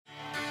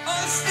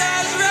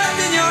stars wrapped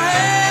in your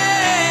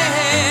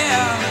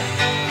hair.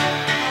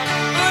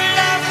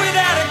 Life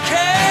without a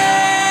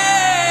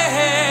care.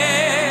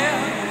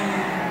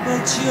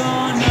 But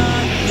you're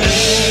not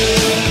there.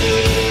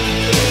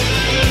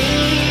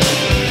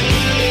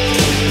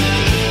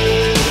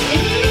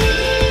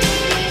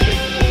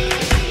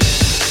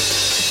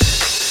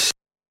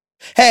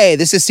 Hey,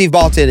 this is Steve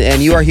Baltin,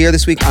 and you are here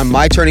this week on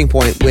My Turning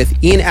Point with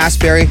Ian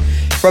Astbury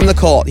from The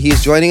Cult.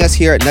 He's joining us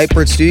here at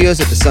Nightbird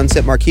Studios at the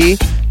Sunset Marquee,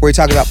 where we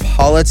talk about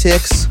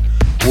politics,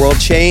 world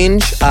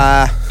change.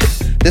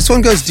 This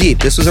one goes deep.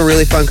 This was a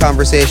really fun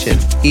conversation.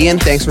 Ian,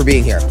 thanks for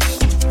being here.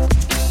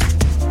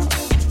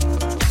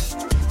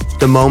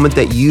 The moment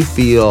that you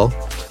feel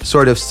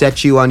sort of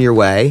set you on your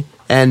way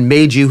and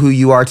made you who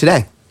you are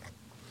today.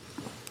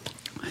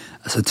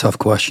 That's a tough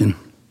question.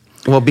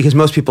 Well, because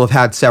most people have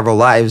had several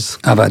lives.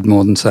 I've had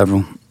more than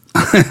several.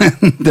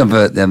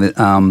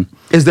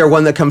 Is there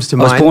one that comes to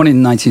mind? I was born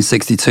in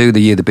 1962, the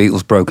year the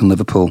Beatles broke in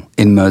Liverpool,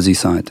 in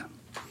Merseyside.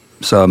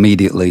 So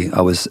immediately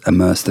I was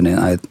immersed in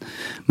it.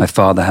 My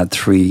father had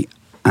 3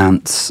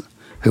 aunts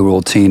who were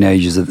all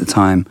teenagers at the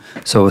time.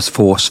 So I was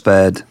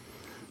force-fed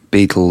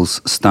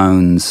Beatles,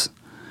 Stones.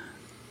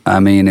 I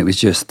mean, it was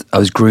just, I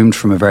was groomed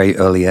from a very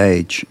early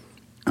age.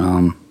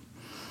 I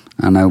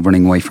know,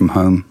 running away from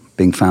home,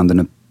 being found in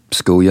a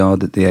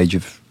schoolyard at the age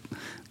of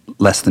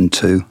less than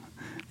 2,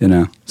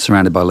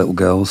 surrounded by little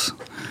girls.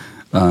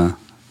 I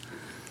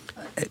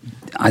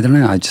don't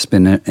know, I've just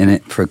been in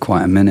it for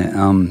quite a minute.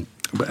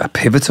 A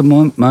pivotal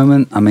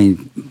moment, I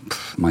mean,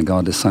 my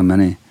God, there's so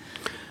many.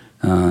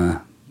 I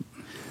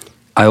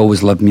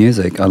always loved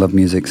music. I loved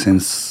music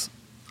since,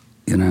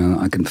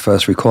 I can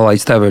first recall. I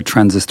used to have a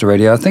transistor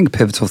radio. I think a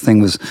pivotal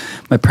thing was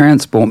my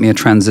parents bought me a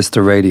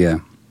transistor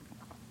radio.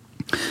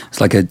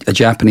 It's like a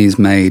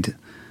Japanese-made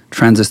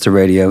transistor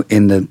radio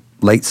in the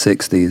late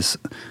 60s,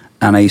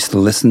 and I used to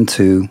listen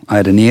to, I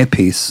had an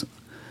earpiece, it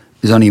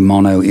was only a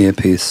mono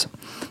earpiece,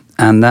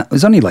 and that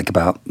was only like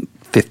about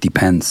 50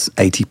 pence,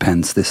 80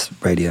 pence, this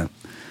radio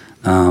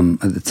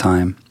at the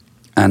time,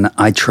 and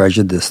I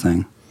treasured this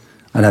thing.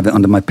 I'd have it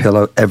under my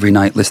pillow every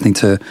night I wasn't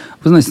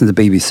listening to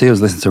BBC, I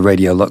was listening to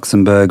Radio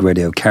Luxembourg,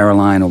 Radio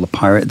Caroline, all the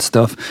pirated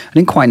stuff. I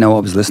didn't quite know what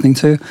I was listening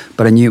to,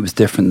 but I knew it was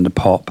different than the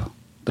pop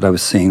that I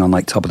was seeing on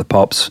like Top of the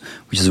Pops,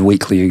 which is a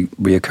weekly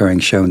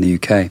reoccurring show in the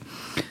UK.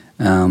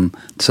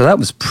 So that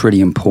was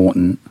pretty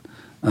important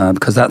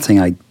because that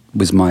thing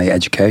was my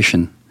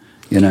education,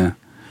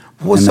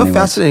 What's so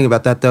fascinating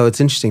about that, though,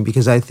 it's interesting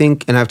because I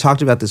think, and I've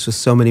talked about this with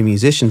so many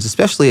musicians,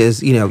 especially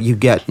as, you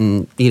get,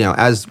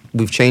 as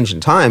we've changed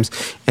in times,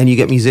 and you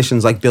get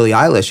musicians like Billie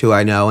Eilish, who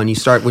I know, and you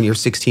start when you're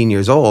 16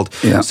 years old.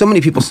 Yeah. So many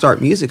people start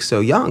music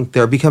so young.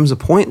 There becomes a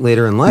point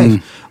later in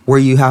life where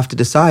you have to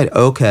decide,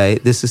 okay,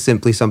 this is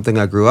simply something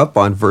I grew up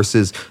on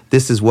versus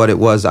this is what it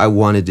was I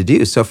wanted to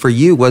do. So for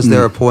you, was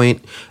there a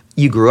point...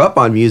 You grew up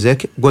on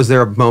music. Was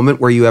there a moment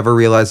where you ever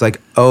realized,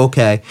 like, oh,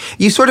 okay,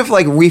 you sort of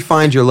like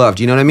refined your love?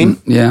 Do you know what I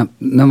mean? Yeah,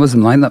 no, it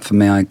wasn't like that for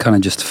me. I kind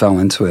of just fell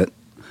into it.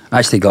 I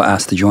actually got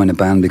asked to join a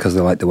band because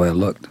they liked the way I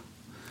looked.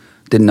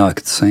 Didn't know I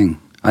could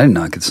sing. I didn't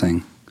know I could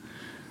sing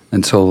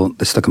until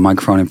they stuck a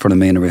microphone in front of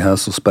me in a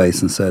rehearsal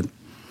space and said,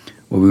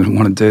 "What we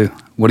want to do?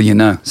 What do you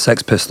know?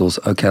 Sex Pistols.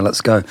 Okay, let's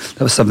go."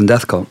 That was Southern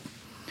Death Cult,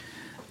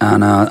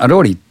 and I'd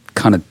already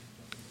kind of,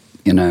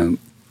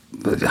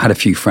 had a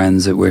few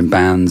friends that were in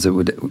bands that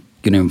would,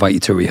 invite you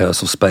to a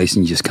rehearsal space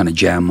and you just kind of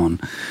jam on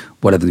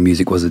whatever the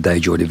music was, the day,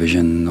 Joy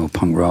Division or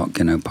punk rock,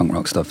 punk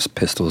rock stuff,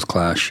 Pistols,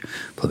 Clash,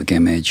 Public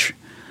Image.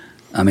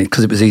 I mean,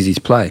 because it was easy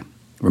to play,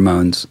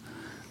 Ramones,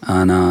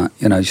 and,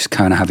 just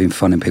kind of having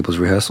fun in people's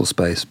rehearsal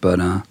space. But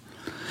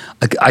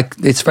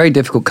it's very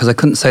difficult because I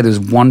couldn't say there was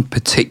one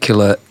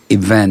particular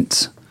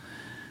event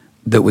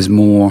that was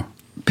more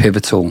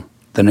pivotal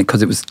than it,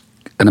 because it was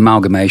an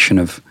amalgamation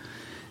of,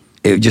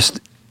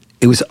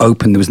 it was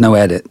open, there was no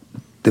edit.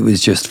 It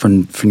was just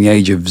from the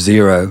age of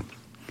 0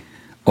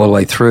 all the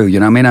way through.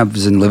 I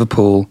was in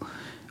Liverpool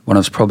when I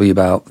was probably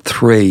about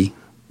 3,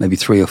 maybe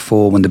 3 or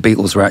 4, when the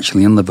Beatles were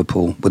actually in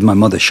Liverpool with my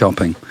mother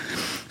shopping.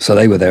 So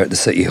they were there at the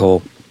City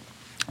Hall.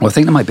 Well, I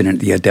think they might have been at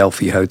the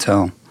Adelphi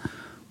Hotel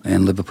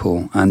in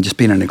Liverpool, and just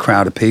being in a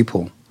crowd of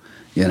people,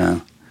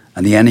 and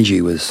the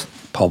energy was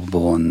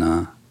palpable,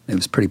 and it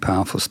was pretty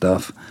powerful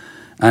stuff.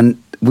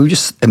 And we were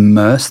just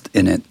immersed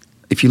in it.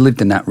 If you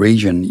lived in that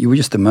region, you were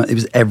just immersed. It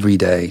was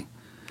everyday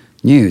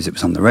news. It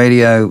was on the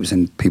radio, it was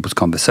in people's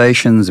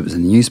conversations, it was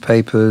in the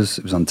newspapers,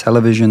 it was on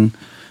television.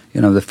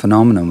 The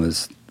phenomenon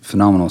was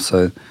phenomenal.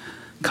 So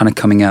kind of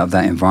coming out of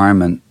that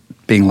environment,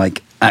 being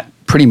like at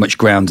pretty much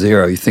ground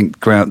zero. You think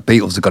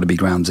Beatles have got to be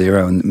ground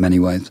zero in many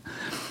ways.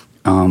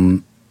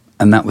 And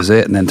that was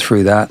it. And then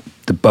through that,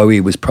 the Bowie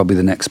was probably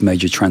the next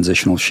major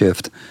transitional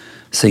shift.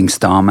 Seeing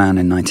Starman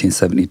in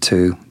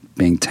 1972,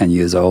 being 10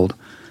 years old.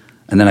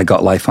 And then I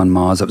got Life on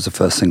Mars. That was the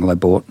first single I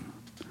bought.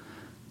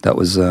 That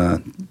was, I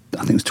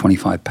think it was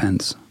 25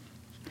 pence.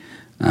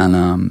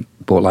 And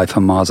bought Life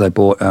on Mars. I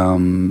bought, I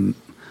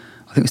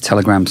think it was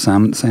Telegram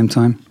Sam at the same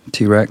time,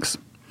 T-Rex.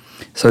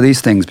 So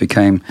these things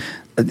became,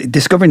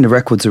 discovering the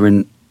records are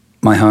in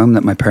my home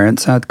that my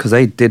parents had, because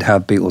they did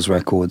have Beatles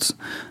records.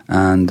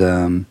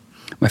 And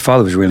my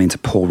father was really into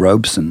Paul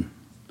Robeson,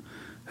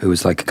 who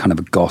was like a kind of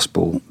a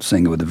gospel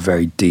singer with a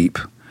very deep,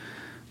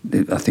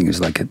 I think it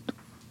was like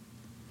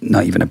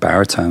not even a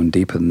baritone,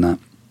 deeper than that,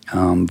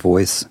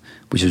 voice,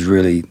 which is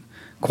really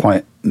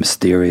quite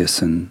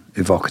mysterious and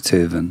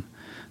evocative. And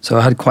so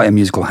I had quite a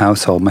musical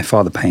household. My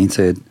father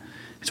painted.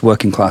 He's a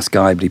working class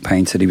guy, but he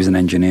painted. He was an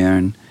engineer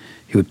and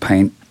he would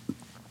paint.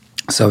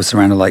 So I was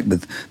surrounded like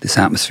with this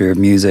atmosphere of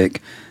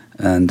music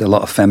and a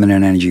lot of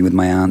feminine energy with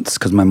my aunts,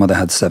 because my mother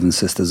had 7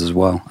 sisters as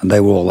well. And they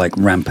were all like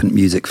rampant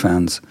music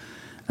fans.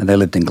 And they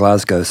lived in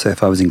Glasgow. So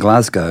if I was in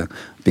Glasgow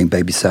being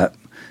babysat,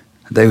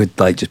 they would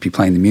like just be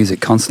playing the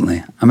music constantly.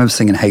 I remember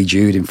singing Hey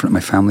Jude in front of my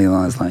family when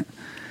I was like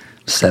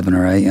 7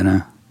 or 8, you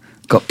know.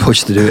 Got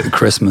pushed to do it at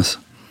Christmas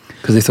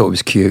because they thought it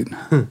was cute.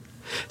 So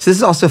this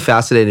is also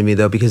fascinating to me,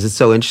 though, because it's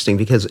so interesting,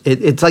 because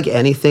it's like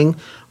anything,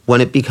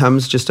 when it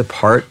becomes just a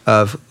part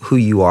of who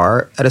you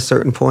are at a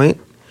certain point,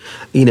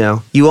 you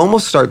know, you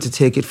almost start to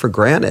take it for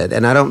granted.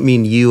 And I don't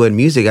mean you and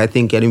music. I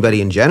think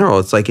anybody in general,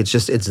 it's like it's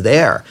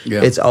there.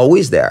 Yeah. It's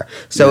always there.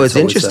 So yeah, it's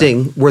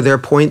interesting. There. Were there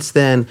points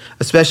then,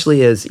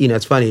 especially as, you know,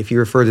 it's funny, if you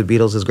refer to the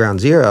Beatles as ground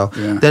zero,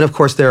 then of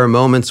course there are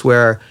moments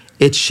where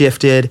it's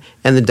shifted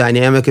and the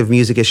dynamic of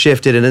music has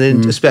shifted. And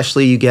then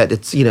especially you get,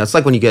 it's, you know, it's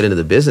like when you get into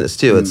the business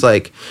too. It's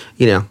like,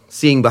 you know,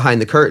 seeing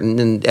behind the curtain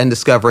and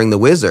discovering the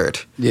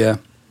wizard. Yeah.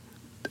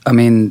 I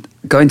mean,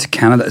 going to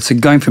Canada, so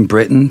going from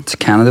Britain to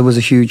Canada was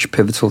a huge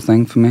pivotal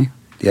thing for me,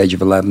 the age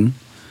of 11,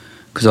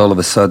 because all of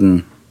a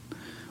sudden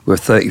we were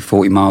 30,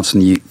 40 miles from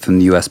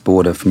the US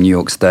border, from New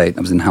York State.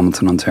 I was in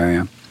Hamilton,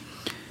 Ontario.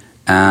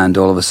 And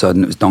all of a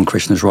sudden it was Don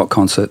Krishna's rock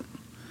concert,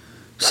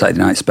 Saturday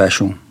Night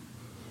Special,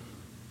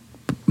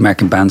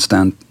 American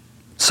Bandstand,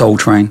 Soul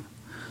Train.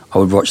 I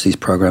would watch these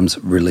programs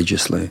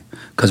religiously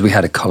because we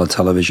had a color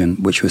television,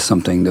 which was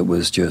something that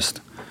was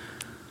just,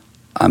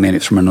 I mean,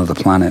 it's from another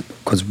planet,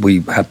 because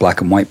we had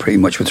black and white pretty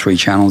much with 3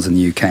 channels in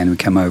the UK, and we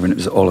came over and it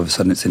was all of a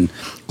sudden it's in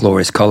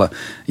glorious color.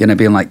 You know,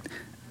 being like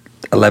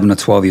 11 or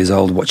 12 years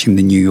old watching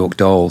the New York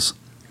Dolls,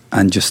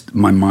 and just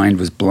my mind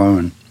was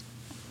blown.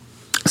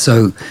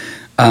 So,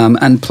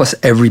 and plus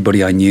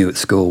everybody I knew at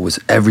school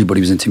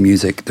everybody was into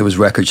music. There was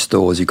record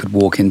stores you could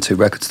walk into.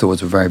 Record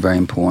stores were very, very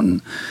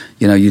important.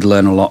 You know, you'd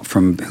learn a lot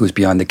from who's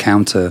behind the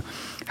counter,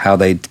 how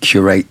they'd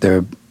curate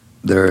their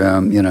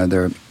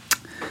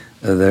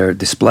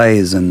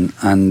displays,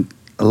 and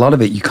a lot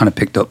of it you kind of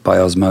picked up by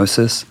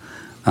osmosis.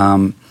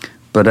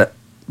 But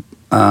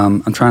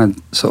I'm trying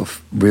to sort of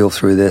reel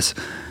through this.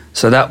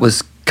 So that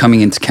was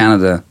coming into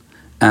Canada.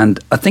 And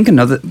I think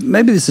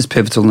maybe this is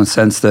pivotal in the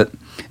sense that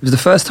it was the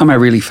first time I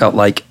really felt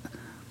like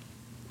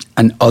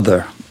an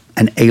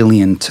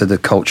alien to the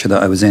culture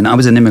that I was in. I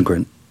was an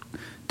immigrant.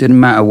 Didn't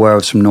matter where I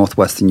was from,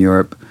 Northwestern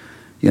Europe,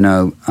 you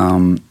know,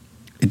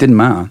 it didn't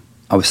matter.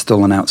 I was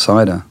still an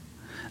outsider.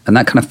 And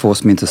that kind of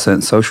forced me into a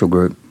certain social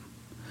group.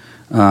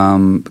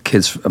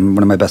 Kids, one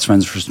of my best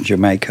friends was from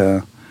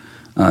Jamaica.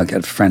 I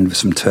got a friend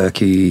from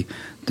Turkey.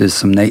 There's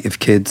some native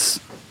kids,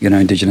 you know,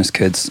 indigenous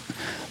kids,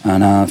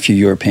 and a few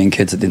European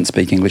kids that didn't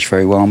speak English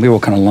very well. And we were all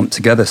kind of lumped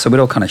together. So we'd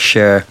all kind of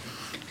share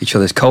each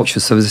other's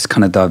cultures. So there's this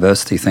kind of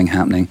diversity thing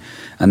happening.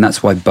 And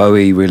that's why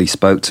Bowie really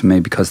spoke to me,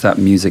 because that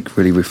music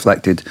really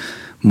reflected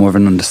more of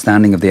an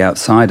understanding of the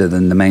outsider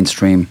than the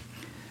mainstream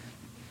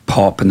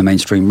pop and the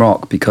mainstream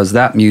rock, because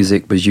that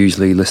music was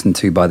usually listened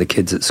to by the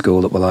kids at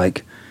school that were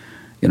like,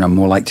 you know,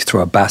 more likely to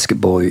throw a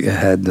basketball at your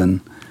head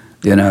than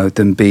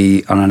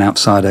be on an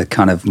outsider,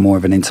 kind of more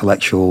of an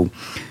intellectual,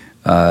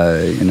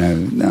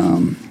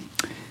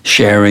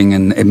 sharing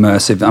and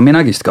immersive. I mean,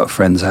 I used to go to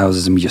friends'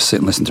 houses and we just sit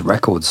and listen to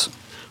records.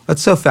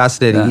 That's so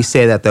fascinating you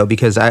say that, though,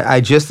 because I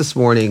just this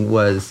morning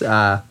was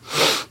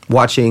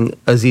watching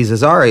Aziz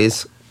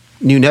Ansari's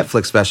new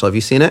Netflix special. Have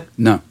you seen it?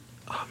 No.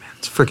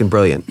 It's freaking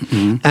brilliant.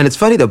 Mm-hmm. And it's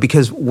funny, though,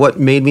 because what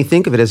made me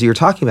think of it as you were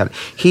talking about it,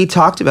 he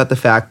talked about the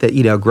fact that,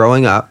 you know,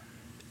 growing up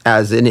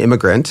as an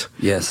immigrant,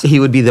 yes, he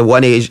would be the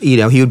one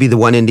he would be the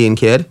one Indian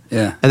kid,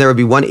 yeah, and there would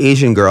be one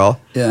Asian girl,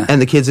 yeah, and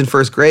the kids in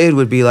first grade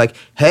would be like,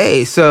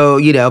 hey, so,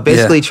 you know,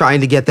 basically trying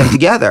to get them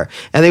together.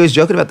 And they was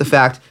joking about the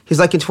fact, he's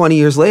like, in 20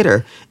 years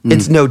later,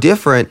 it's no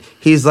different.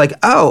 He's like,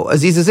 oh,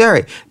 Aziz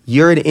Ansari,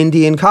 you're an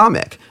Indian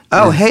comic.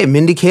 Oh, hey,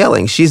 Mindy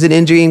Kaling, she's an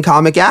Indian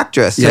comic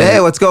actress. Yeah. Hey,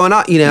 what's going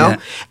on? You know?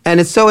 Yeah.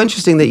 And it's so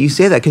interesting that you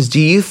say that, because do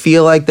you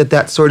feel like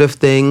that sort of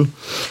thing,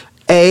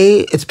 A,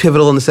 it's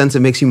pivotal in the sense it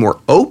makes you more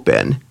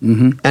open,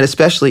 and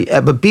especially,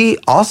 but B,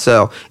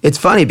 also, it's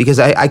funny because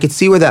I could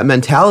see where that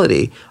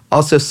mentality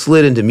also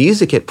slid into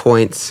music at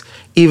points,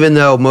 even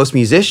though most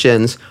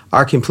musicians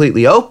are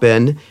completely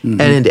open and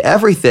into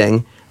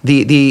everything.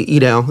 The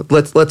you know,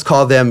 let's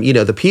call them, you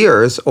know, the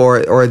peers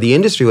or the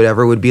industry,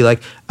 whatever, would be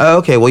like, oh,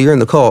 okay, well, you're in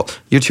the cult.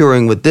 You're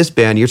touring with this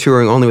band. You're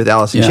touring only with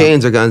Alice in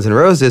Chains or Guns N'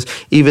 Roses,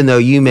 even though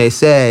you may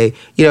say,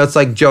 you know, it's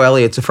like Joe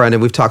Elliott's a friend,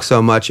 and we've talked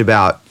so much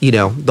about, you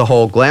know, the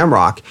whole glam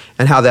rock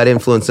and how that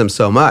influenced them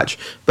so much.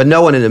 But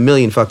no one in a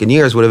million fucking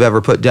years would have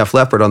ever put Def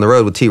Leppard on the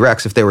road with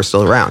T-Rex if they were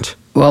still around.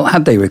 Well,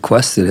 had they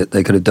requested it,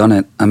 they could have done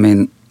it. I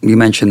mean, you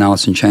mentioned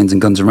Alice in Chains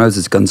and Guns N'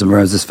 Roses. Guns N'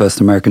 Roses'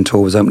 first American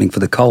tour was opening for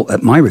the Cult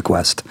at my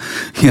request,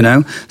 you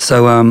know?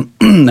 So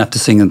after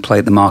seeing them play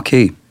at the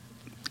Marquee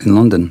in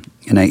London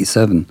in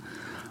 87,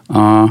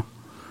 I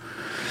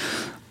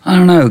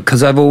don't know,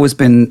 because I've always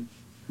been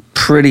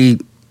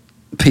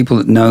people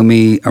that know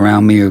me,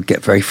 around me, would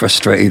get very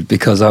frustrated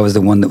because I was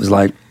the one that was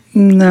like,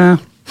 nah,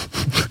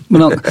 we're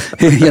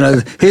not, you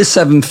know, here's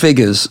 7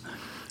 figures,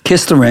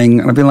 kiss the ring.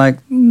 And I'd be like,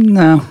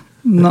 no.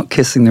 I'm not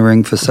kissing the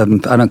ring for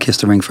 7. I don't kiss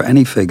the ring for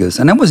any figures.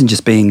 And that wasn't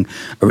just being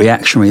a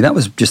reactionary. That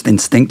was just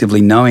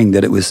instinctively knowing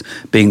that it was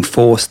being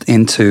forced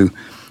into,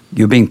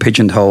 you're being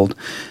pigeonholed.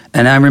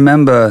 And I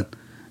remember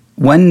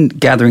when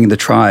Gathering of the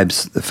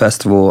Tribes, the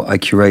festival I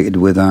curated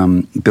with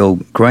Bill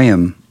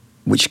Graham,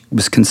 which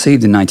was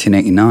conceived in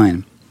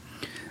 1989,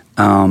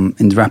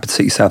 in Rapid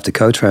City, South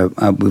Dakota.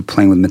 We were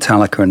playing with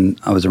Metallica, and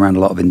I was around a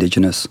lot of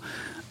indigenous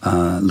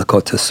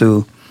Lakota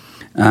Sioux.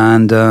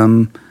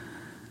 And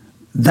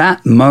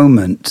that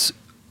moment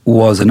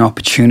was an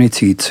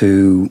opportunity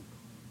to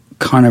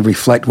kind of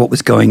reflect what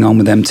was going on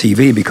with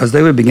MTV, because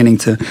they were beginning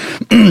to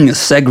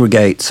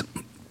segregate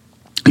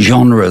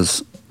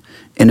genres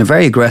in a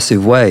very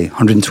aggressive way.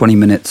 120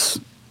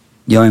 minutes,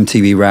 Yo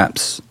MTV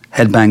Raps,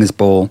 Headbangers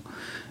Ball.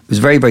 It was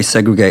very, very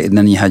segregated. And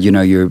then you had, you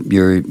know, your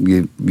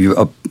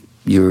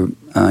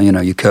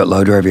Kurt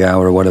Loder every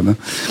hour or whatever.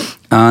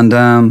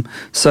 And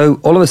so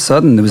all of a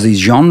sudden there was these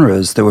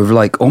genres that were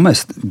like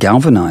almost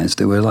galvanized.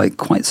 They were like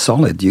quite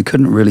solid. You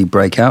couldn't really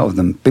break out of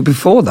them. But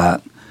before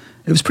that,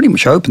 it was pretty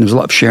much open. There was a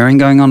lot of sharing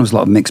going on. There was a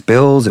lot of mixed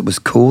bills. It was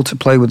cool to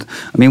play with.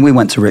 I mean, we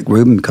went to Rick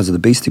Rubin because of the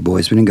Beastie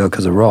Boys. We didn't go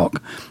because of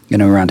rock. You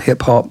know, around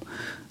hip hop.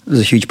 It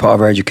was a huge part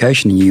of our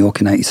education in New York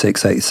in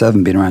 86,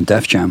 87, being around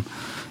Def Jam.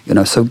 You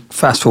know, so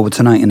fast forward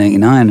to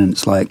 1989 and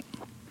it's like,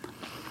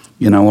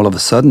 you know, all of a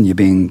sudden you're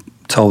being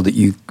told that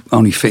you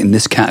only fit in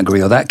this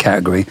category or that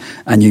category,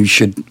 and you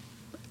should,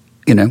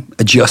 you know,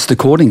 adjust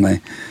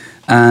accordingly.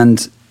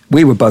 And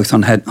we were both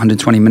on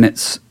 120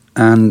 Minutes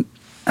and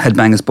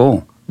Headbangers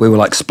Ball. We were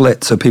like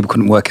split, so people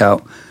couldn't work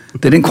out.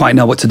 They didn't quite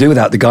know what to do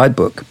without the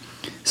guidebook.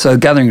 So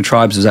Gathering of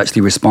Tribes was actually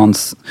a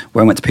response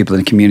where I went to people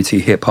in the community,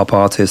 hip-hop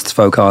artists,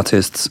 folk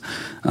artists,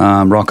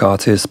 rock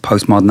artists,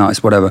 postmodern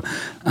artists, whatever.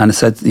 And I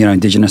said, you know,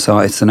 indigenous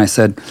artists, and I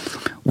said,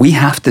 we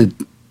have to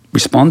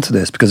respond to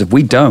this, because if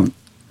we don't,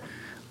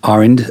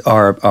 our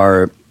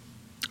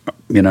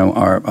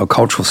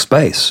cultural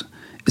space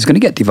is going to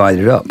get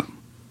divided up.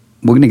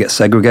 We're going to get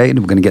segregated,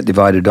 we're going to get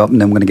divided up, and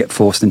then we're going to get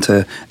forced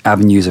into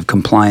avenues of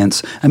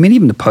compliance. I mean,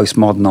 even the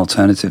postmodern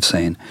alternative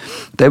scene,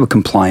 they were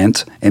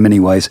compliant in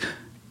many ways,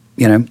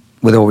 you know,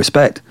 with all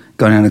respect,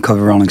 going on the cover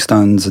of Rolling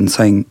Stones and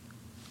saying,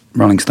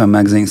 Rolling Stone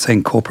magazine,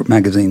 saying corporate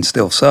magazines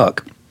still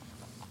suck.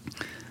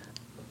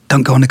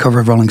 Don't go on the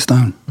cover of Rolling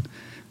Stone.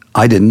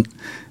 I didn't.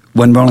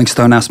 When Rolling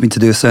Stone asked me to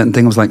do a certain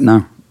thing, I was like,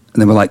 no.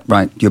 And they were like,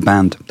 right, you're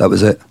banned. That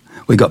was it.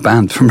 We got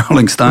banned from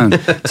Rolling Stone.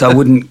 So I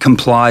wouldn't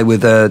comply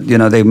with,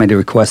 they made a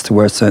request to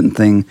wear a certain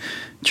thing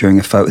during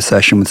a photo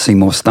session with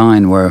Seymour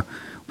Stein where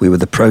we were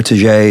the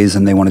proteges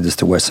and they wanted us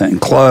to wear certain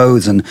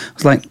clothes. And I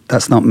was like,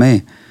 that's not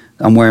me.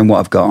 I'm wearing what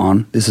I've got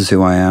on. This is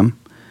who I am.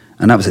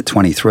 And that was at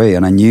 23.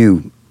 And I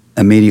knew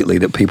immediately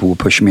that people were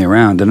pushing me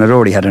around. And I'd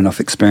already had enough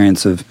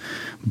experience of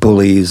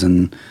bullies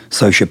and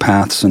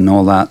sociopaths and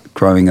all that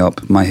growing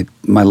up. My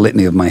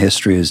litany of my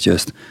history is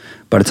just,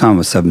 by the time I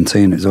was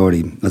 17,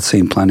 I'd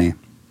seen plenty.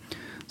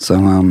 So,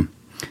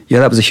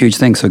 that was a huge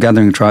thing. So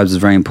Gathering of Tribes is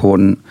very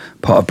important,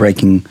 part of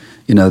breaking,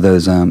 you know,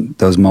 those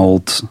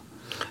molds.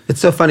 It's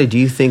so funny. Do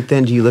you think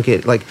then, do you look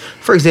at, like,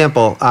 for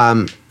example,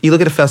 you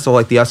look at a festival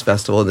like the US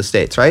Festival in the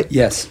States, right?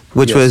 Yes.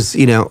 Which was,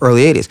 you know,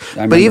 early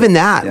 80s. But even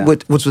that, yeah.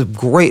 which was a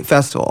great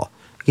festival,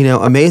 you know,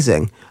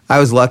 amazing. I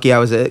was lucky. I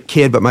was a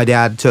kid, but my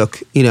dad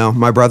took, you know,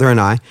 my brother and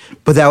I.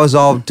 But that was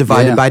all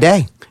divided by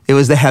day. It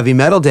was the heavy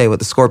metal day with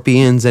the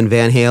Scorpions and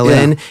Van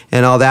Halen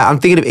and all that. I'm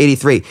thinking of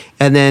 83.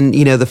 And then,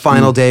 you know, the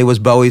final day was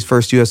Bowie's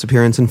first U.S.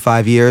 appearance in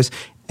 5 years.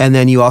 And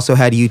then you also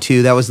had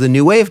U2. That was the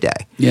New Wave day.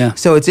 Yeah.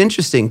 So it's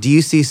interesting. Do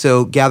you see,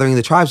 Gathering of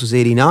the Tribes was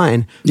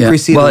 89. Yeah.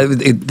 Well,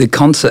 the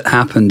concert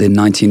happened in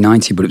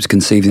 1990, but it was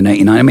conceived in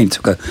 89. I mean, it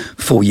took a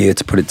full year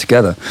to put it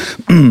together.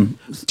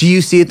 Do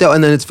you see it, though?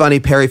 And then it's funny,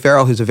 Perry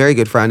Farrell, who's a very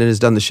good friend and has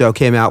done the show,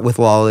 came out with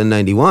Lala in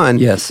 91.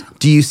 Yes.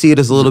 Do you see it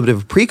as a little bit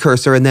of a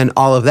precursor? And then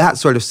all of that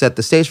sort of set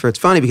the stage for it. It's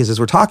funny because as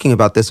we're talking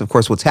about this, of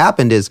course, what's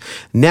happened is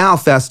now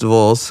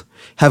festivals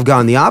have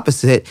gone the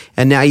opposite.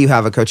 And now you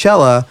have a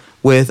Coachella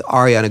with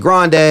Ariana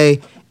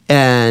Grande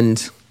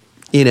and,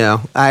 you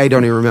know, I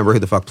don't even remember who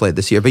the fuck played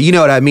this year, but you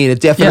know what I mean?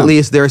 It definitely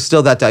is, there's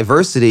still that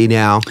diversity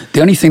now. The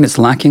only thing that's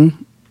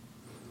lacking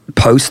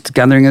post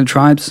Gathering of the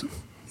Tribes,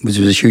 which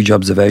was a huge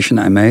observation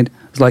that I made,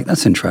 I was like,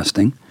 that's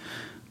interesting.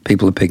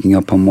 People are picking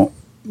up on what,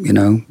 you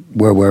know,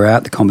 where we're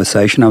at, the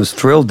conversation. I was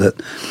thrilled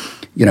that,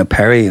 you know,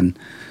 Perry and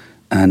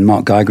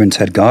Mark Geiger and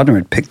Ted Gardner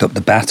had picked up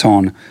the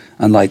baton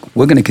and like,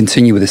 we're going to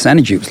continue with this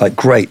energy. It was like,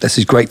 great, this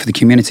is great for the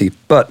community.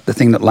 But the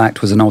thing that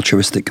lacked was an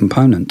altruistic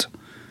component.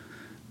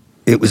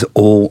 It was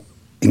all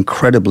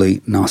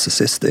incredibly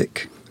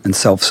narcissistic and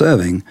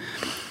self-serving.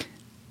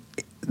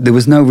 there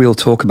was no real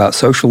talk about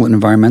social and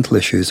environmental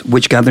issues,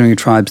 which Gathering of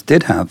Tribes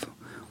did have.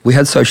 We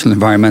had social and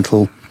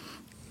environmental,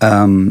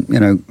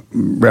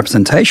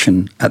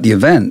 representation at the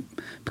event,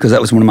 because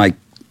that was one of my,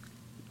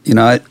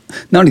 not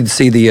only to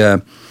see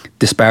the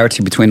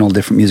disparity between all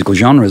different musical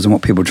genres and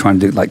what people were trying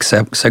to do, like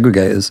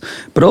segregators,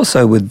 but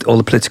also with all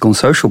the political and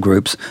social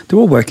groups, they're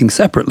all working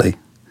separately.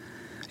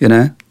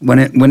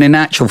 When in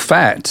actual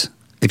fact,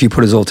 if you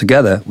put us all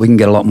together, we can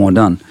get a lot more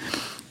done.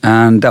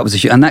 And that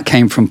was and that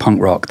came from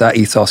punk rock. That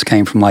ethos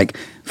came from like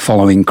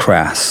following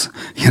Crass,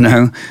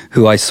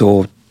 who I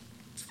saw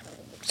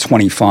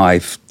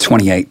 25,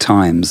 28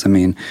 times. I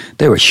mean,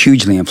 they were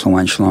hugely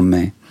influential on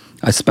me.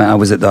 I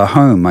was at their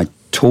home. I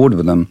toured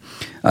with them,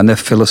 and their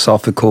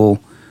philosophical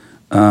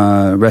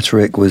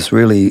rhetoric was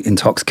really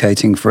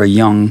intoxicating for a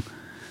young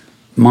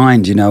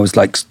mind. I was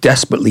like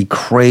desperately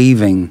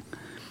craving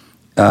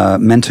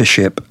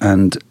mentorship.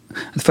 And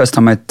the first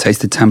time I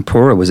tasted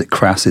tempura was at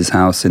Crass's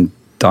house in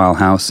Dial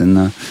House in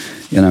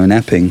in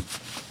Epping,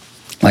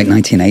 like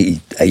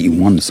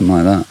 1981, something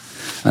like that.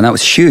 And that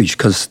was huge,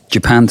 because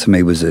Japan to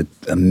me was a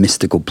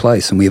mystical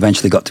place, and we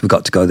eventually got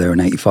to go there in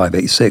 85,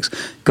 86.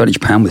 Going to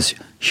Japan was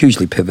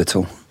hugely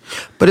pivotal.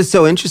 But it's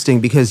so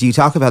interesting because you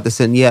talk about this,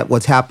 and yet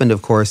what's happened,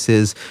 of course,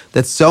 is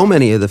that so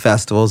many of the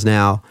festivals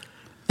now,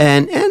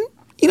 and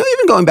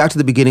even going back to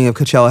the beginning of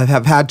Coachella,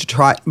 have had to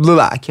try,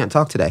 I can't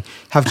talk today,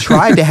 have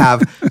tried to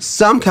have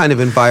some kind of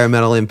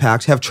environmental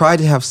impact, have tried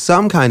to have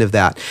some kind of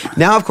that.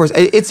 Now, of course,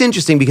 it's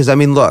interesting because,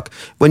 look,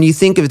 when you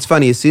think of, it's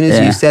funny, as soon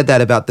as you said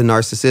that about the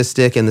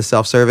narcissistic and the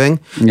self-serving,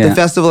 the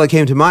festival that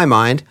came to my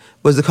mind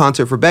was the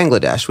Concert for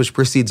Bangladesh, which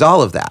precedes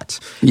all of that.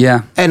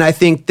 Yeah. And I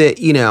think that,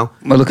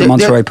 Well, look at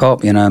Monterey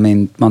Pop,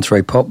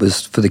 Monterey Pop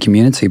was for the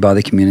community, by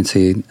the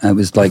community. It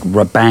was like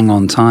bang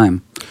on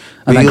time.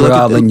 And then grew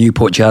out the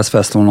Newport Jazz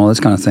Festival and all this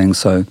kind of thing.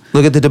 So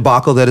look at the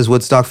debacle that is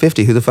Woodstock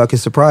 50. Who the fuck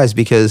is surprised?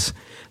 Because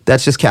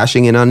that's just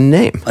cashing in on a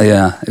name.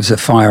 Yeah, it was a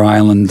Fire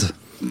Island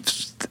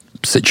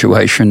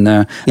situation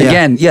there.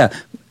 Yeah. Again,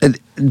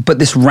 but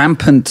this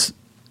rampant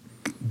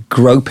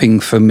groping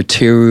for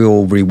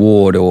material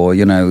reward, or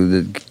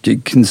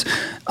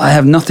I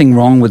have nothing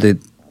wrong with it.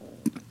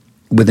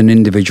 With an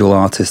individual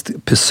artist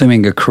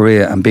pursuing a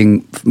career and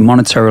being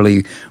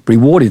monetarily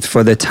rewarded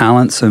for their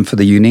talents and for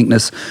the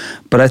uniqueness.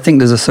 But I think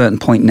there's a certain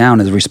point now,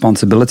 and there's a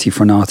responsibility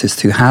for an artist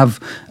to have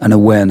an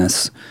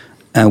awareness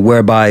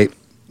whereby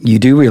you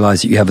do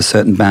realize that you have a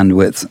certain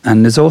bandwidth.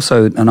 And there's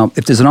also,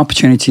 if there's an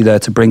opportunity there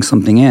to bring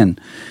something in,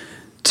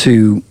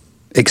 to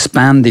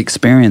expand the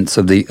experience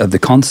of the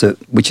concert,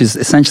 which is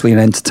essentially an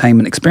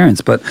entertainment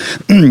experience. But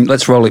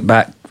let's roll it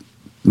back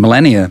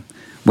millennia.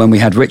 When we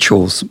had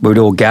rituals, we would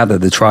all gather,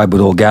 the tribe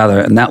would all gather,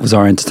 and that was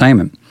our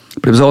entertainment.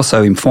 But it was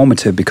also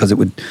informative because it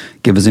would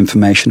give us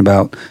information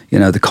about,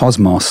 the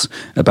cosmos,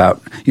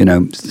 about,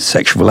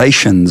 sexual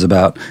relations,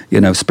 about,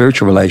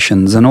 spiritual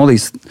relations, and all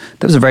these.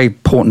 That was a very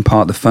important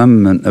part of the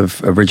firmament of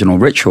original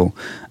ritual.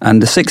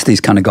 And the 60s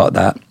kind of got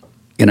that,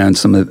 in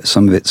some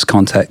of its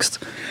context.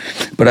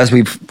 But as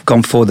we've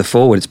gone further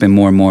forward, it's been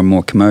more and more and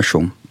more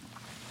commercial.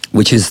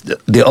 Which is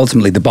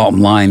ultimately the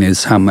bottom line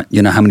is how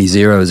many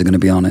zeros are going to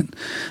be on it,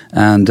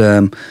 and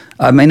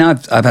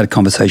I've had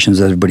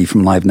conversations with everybody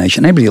from Live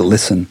Nation, everybody will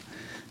listen.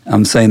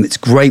 I'm saying it's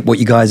great what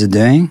you guys are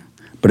doing,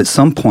 but at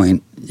some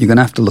point you're going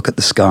to have to look at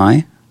the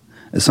sky.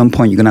 At some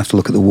point you're going to have to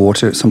look at the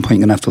water. At some point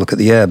you're going to have to look at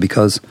the air,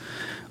 because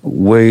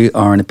we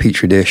are in a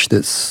petri dish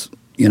that's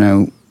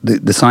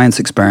the science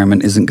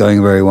experiment isn't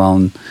going very well,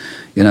 and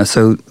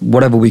so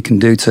whatever we can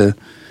do to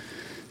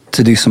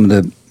do some of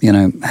the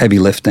heavy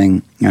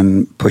lifting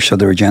and push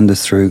other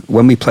agendas through.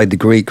 When we played the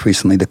Greek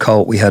recently, the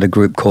Cult, we had a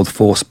group called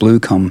Force Blue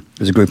come.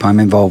 There's a group I'm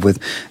involved with,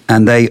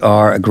 and they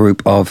are a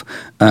group of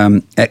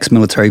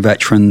ex-military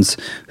veterans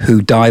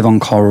who dive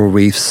on coral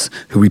reefs,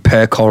 who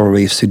repair coral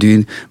reefs, who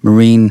do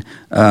marine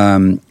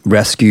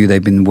rescue.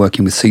 They've been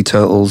working with sea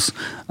turtles.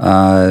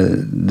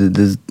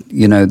 They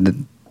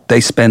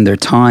spend their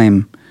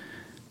time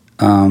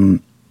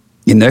in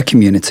their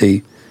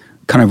community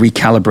kind of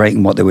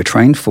recalibrating what they were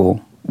trained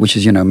for, which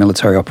is,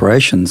 military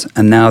operations.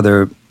 And now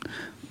they're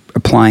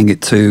applying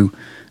it to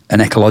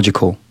an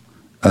ecological,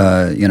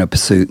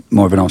 pursuit,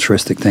 more of an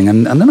altruistic thing.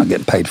 And they're not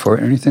getting paid for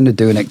it or anything. They're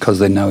doing it because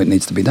they know it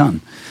needs to be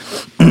done.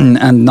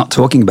 And not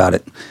talking about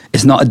it.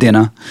 It's not a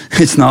dinner.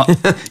 It's not,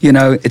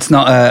 it's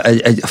not a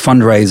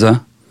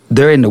fundraiser.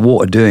 They're in the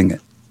water doing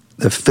it.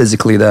 They're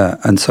physically there.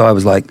 And so I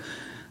was like,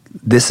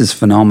 this is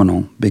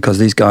phenomenal, because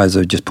these guys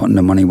are just putting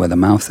their money where their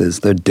mouth is.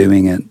 They're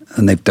doing it,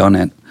 and they've done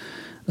it.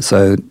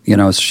 So,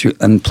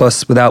 and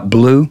plus without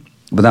blue,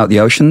 without the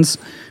oceans,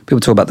 people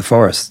talk about the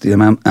forest, the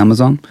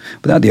Amazon.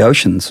 Without the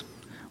oceans,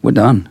 we're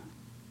done.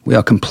 We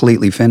are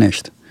completely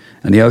finished.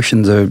 And the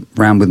oceans are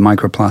rammed with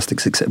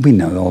microplastics, etc. We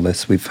know all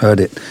this, we've heard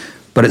it.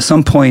 But at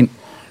some point,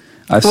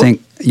 I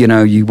think,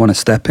 you want to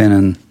step in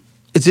and...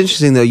 It's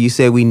interesting, though, you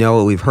say we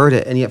know it, we've heard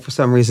it, and yet for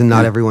some reason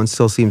not everyone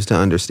still seems to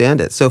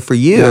understand it. So for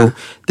you,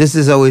 this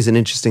is always an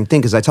interesting thing,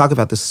 because I talk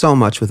about this so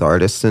much with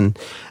artists, and,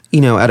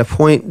 at a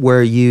point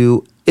where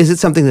you is it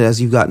something that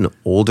as you've gotten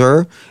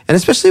older, and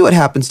especially what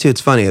happens too,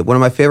 it's funny, one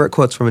of my favorite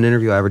quotes from an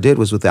interview I ever did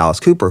was with Alice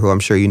Cooper, who I'm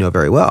sure you know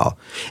very well.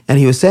 And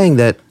he was saying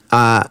that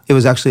it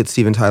was actually at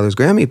Steven Tyler's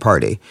Grammy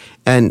party,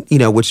 and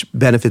which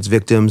benefits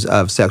victims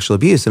of sexual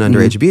abuse and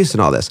underage abuse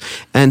and all this.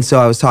 And so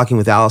I was talking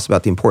with Alice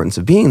about the importance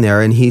of being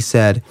there, and he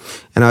said,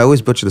 and I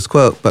always butcher this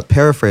quote, but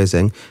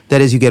paraphrasing,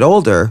 that as you get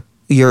older,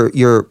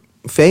 your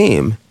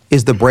fame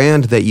is the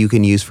brand that you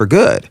can use for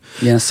good.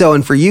 Yes. So,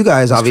 and for you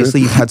guys, That's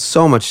obviously, true. you've had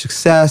so much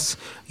success.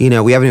 We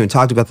haven't even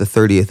talked about the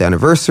 30th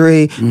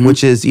anniversary,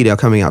 which is,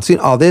 coming out soon,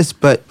 all this.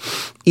 But,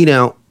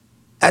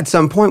 at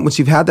some point, once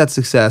you've had that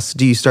success,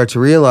 do you start to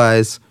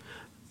realize,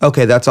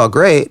 okay, that's all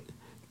great,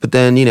 but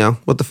then,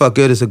 what the fuck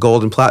good is a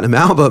gold and platinum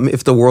album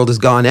if the world is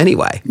gone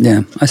anyway?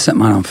 Yeah, I set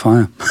mine on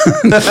fire.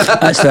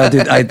 Actually, I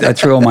did. I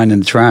threw all mine in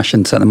the trash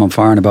and set them on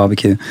fire in a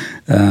barbecue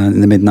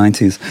in the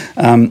mid-90s.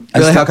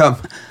 Really, how come?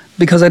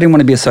 Because I didn't want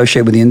to be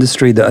associated with the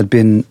industry that I'd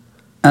been,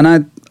 and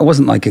I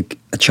wasn't like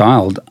a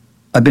child.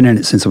 I'd been in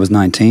it since I was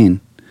 19.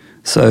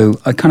 So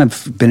I kind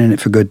of been in it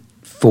for a good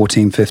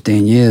 14,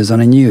 15 years,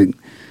 and I knew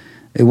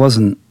it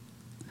wasn't,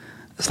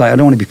 it's like, I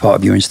don't want to be part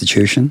of your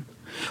institution.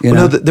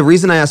 No, the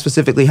reason I asked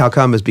specifically how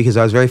come is because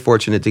I was very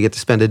fortunate to get to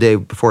spend a day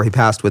before he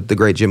passed with the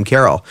great Jim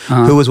Carroll,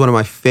 who was one of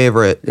my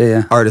favorite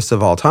artists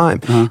of all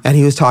time. And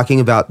he was talking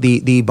about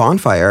the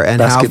bonfire and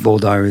Basketball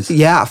Diaries.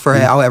 Yeah, for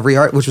how every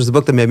art, which was the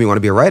book that made me want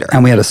to be a writer.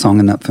 And we had a song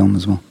in that film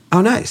as well.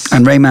 Oh, nice.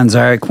 And Ray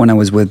Manzarek, when I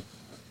was with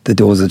the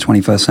Doors of the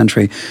 21st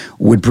Century,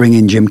 would bring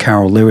in Jim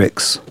Carroll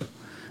lyrics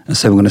and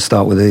say, we're going to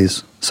start with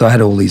these. So I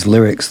had all these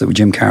lyrics that were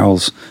Jim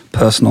Carroll's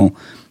personal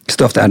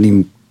stuff that hadn't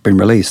even been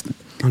released.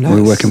 Oh, nice.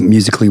 We were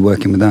musically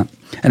working with that.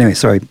 Anyway,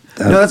 sorry.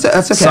 No, that's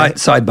okay.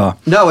 Sidebar.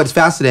 No, it's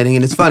fascinating,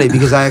 and it's funny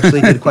because I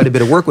actually did quite a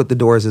bit of work with the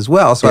Doors as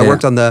well. So I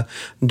worked on the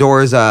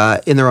Doors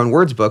in their own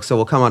words book. So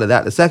we'll come on to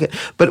that in a second.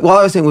 But while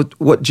I was saying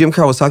what Jim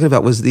Carroll was talking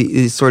about was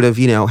the sort of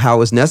how it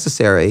was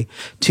necessary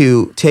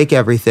to take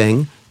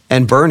everything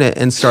and burn it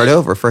and start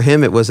over. For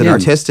him, it was an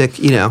artistic,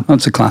 Well,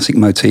 it's a classic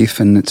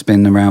motif, and it's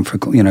been around for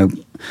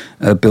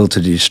build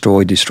to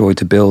destroy, destroy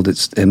to build.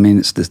 It's the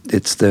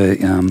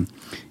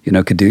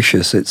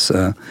caduceus. It's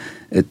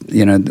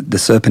the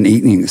serpent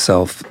eating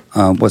itself.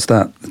 What's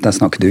that?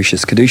 That's not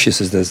caduceus.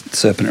 Caduceus is the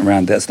serpent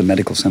around. That's the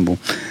medical symbol.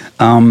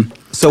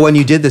 So when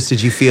you did this,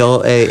 did you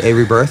feel a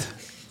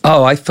rebirth?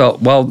 Oh, I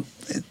felt,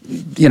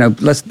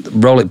 let's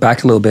roll it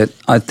back a little bit.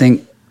 I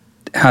think,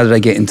 how did I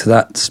get into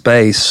that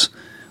space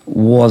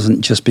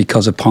wasn't just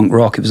because of punk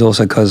rock. It was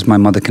also because my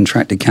mother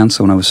contracted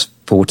cancer when I was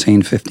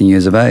 14, 15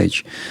 years of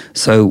age.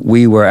 So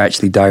we were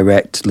actually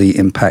directly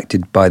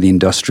impacted by the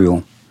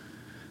industrial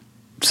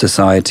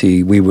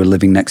society. We were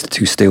living next to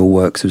two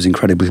steelworks. It was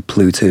incredibly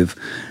pollutive.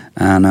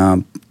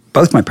 And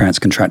both my parents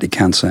contracted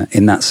cancer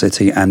in that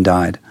city and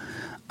died.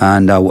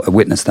 And I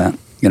witnessed that,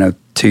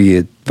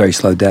 2-year, very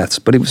slow deaths.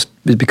 But it was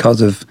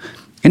because of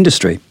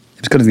industry.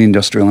 It was because of the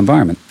industrial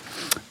environment.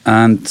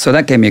 And so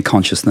that gave me a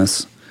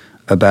consciousness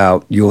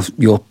about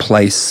your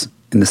place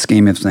in the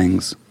scheme of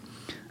things.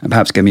 And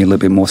perhaps gave me a little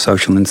bit more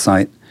social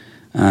insight.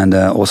 And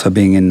also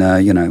being in,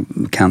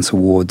 cancer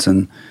wards,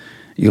 and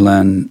you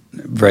learn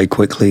very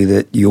quickly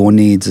that your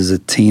needs as a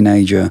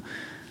teenager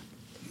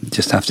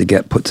just have to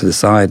get put to the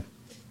side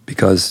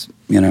because,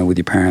 with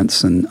your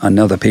parents and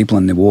other people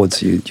in the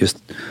wards, you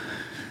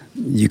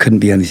couldn't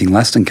be anything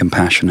less than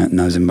compassionate in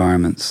those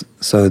environments.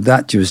 So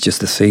that was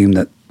just a theme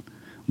that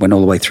went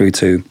all the way through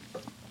to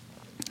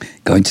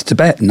going to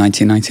Tibet in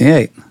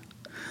 1998.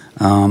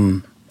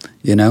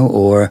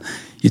 Or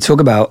you talk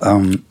about...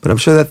 but I'm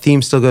sure that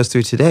theme still goes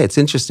through today. It's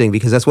interesting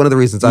because that's one of the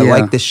reasons I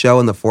like this show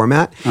and the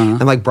format.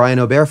 And like Brian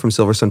O'Bear from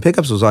Silverstone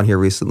Pickups was on here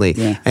recently.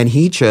 Yeah. And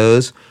he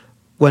chose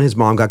when his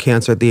mom got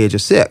cancer at the age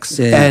of 6.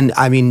 Yeah. And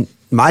I mean,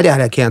 my dad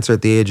had cancer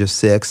at the age of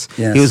 6.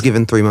 Yes. He was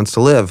given 3 months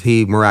to live.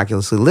 He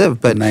miraculously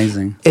lived. But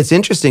amazing. It's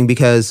interesting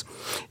because,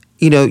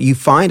 you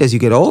find as you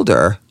get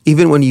older,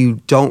 even when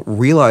you don't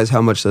realize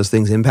how much those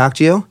things impact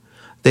you,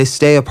 they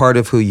stay a part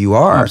of who you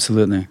are.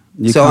 Absolutely.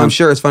 So I'm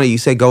sure it's funny you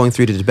say going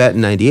through to Tibet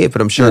in 98,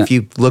 but I'm sure if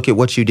you look at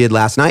what you did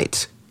last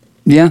night.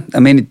 Yeah, I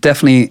mean, it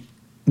definitely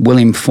will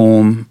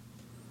inform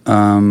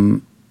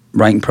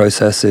writing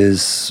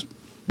processes,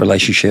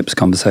 relationships,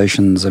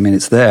 conversations. I mean,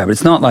 it's there, but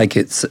it's not like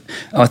it's...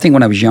 I think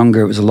when I was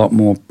younger, it was a lot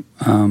more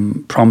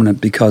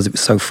prominent because it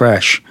was so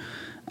fresh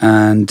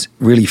and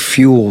really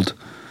fueled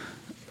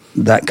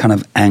that kind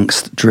of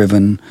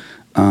angst-driven,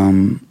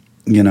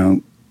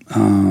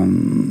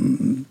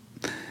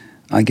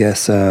 I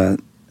guess...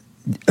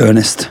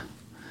 earnest,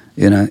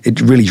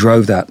 it really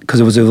drove that because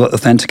it was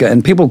authentic,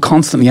 and people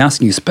constantly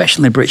asking you,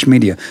 especially in the British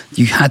media,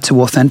 you had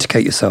to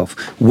authenticate yourself.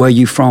 Where are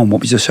you from?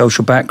 What was your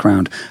social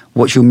background?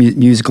 What's your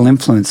musical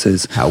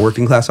influences? How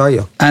working class are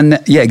you? And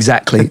yeah,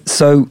 exactly.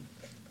 So,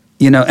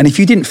 and if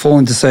you didn't fall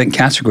into a certain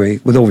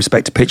category, with all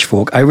respect to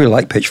Pitchfork, I really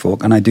like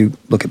Pitchfork, and I do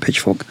look at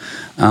Pitchfork,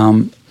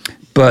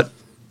 but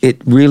it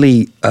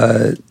really,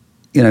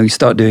 you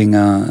start doing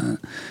a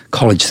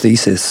college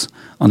thesis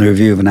on the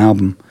review of an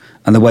album.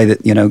 And the way that,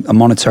 a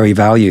monetary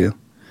value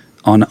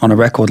on a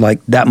record,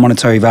 like that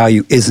monetary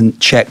value isn't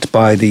checked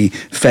by the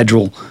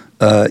federal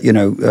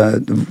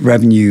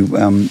revenue,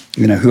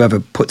 whoever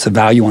puts a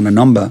value on a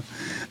number,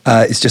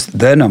 it's just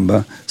their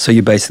number. So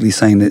you're basically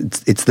saying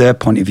that it's their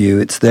point of view,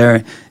 it's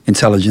their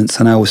intelligence,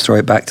 and I always throw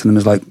it back to them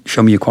as like,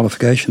 show me your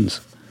qualifications.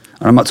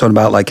 And I'm not talking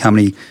about like how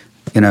many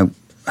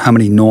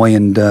Noi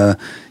and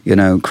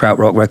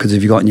krautrock records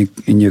have you got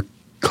in your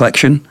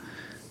collection.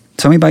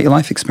 Tell me about your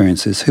life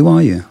experiences. Who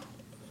are you?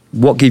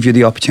 What gave you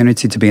the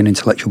opportunity to be an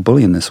intellectual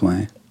bully in this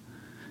way?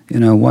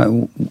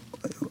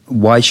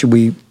 Why should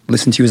we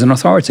listen to you as an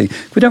authority?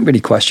 We don't really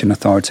question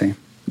authority.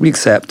 We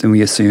accept and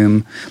we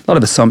assume. A lot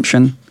of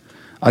assumption.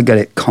 I get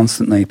it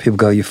constantly. People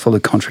go, you're full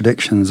of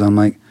contradictions. I'm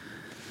like,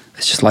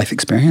 it's just life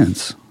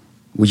experience.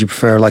 Would you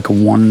prefer like a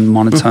one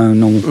monotone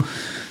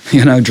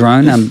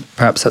drone? And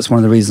perhaps that's one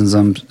of the reasons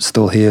I'm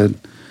still here,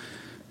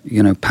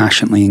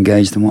 passionately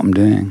engaged in what I'm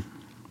doing.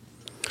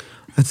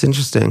 That's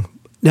interesting.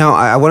 Now,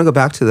 I want to go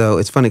back to, though,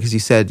 it's funny because you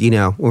said,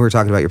 when we were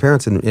talking about your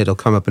parents, and it'll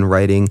come up in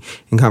writing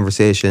and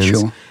conversations.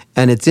 Sure.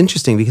 And it's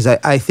interesting because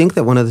I think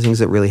that one of the things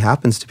that really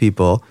happens to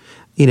people,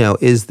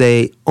 is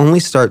they only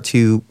start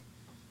to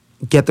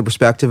get the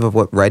perspective of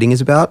what writing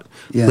is about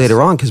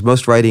later on, because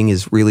most writing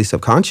is really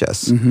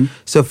subconscious. Mm-hmm.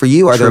 So for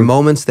you, are there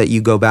moments that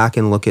you go back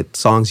and look at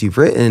songs you've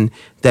written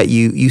that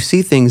you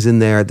see things in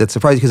there that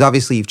surprise you? Because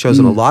obviously you've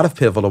chosen a lot of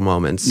pivotal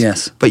moments.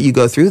 Yes. But you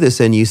go through this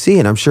and you see,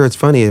 and I'm sure it's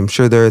funny, I'm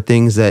sure there are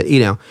things that,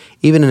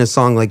 even in a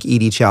song like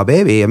Edie Chow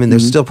Baby, I mean,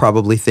 there's still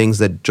probably things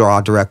that draw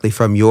directly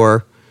from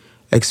your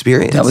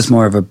experience. That was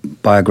more of a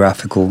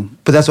biographical.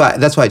 But that's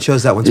why I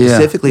chose that one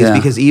specifically, is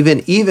because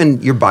even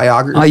your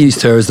biography. I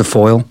used her as the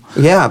foil.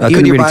 Yeah, I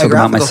couldn't really talk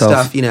about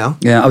myself. Stuff,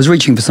 Yeah, I was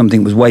reaching for something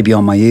that was way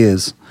beyond my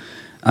years.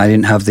 I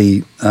didn't have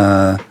the,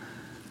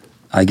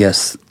 I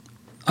guess,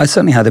 I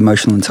certainly had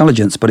emotional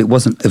intelligence, but it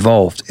wasn't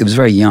evolved. It was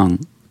very young.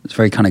 It was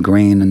very kind of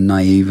green and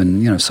naive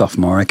and,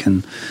 sophomoric.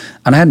 And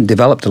I hadn't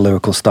developed a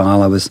lyrical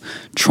style. I was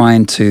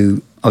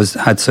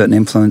had certain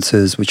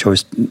influences, which I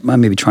was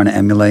maybe trying to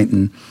emulate,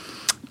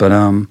 but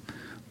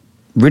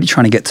really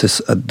trying to get to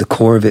the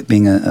core of it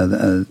being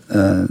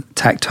a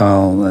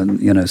tactile,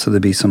 and so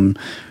there'd be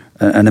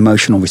an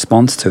emotional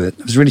response to it.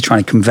 I was really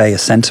trying to convey a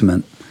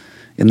sentiment,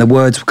 and the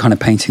words were kind of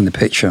painting the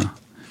picture.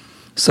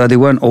 So they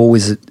weren't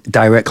always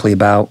directly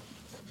about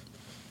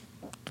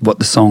what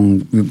the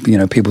song,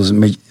 people's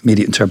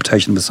immediate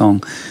interpretation of the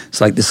song.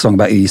 It's like this song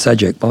about Edie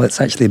Sedgwick. Well, it's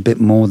actually a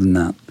bit more than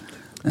that.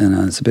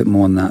 It's a bit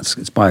more than that.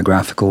 It's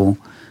biographical.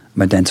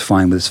 I'm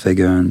identifying with this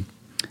figure.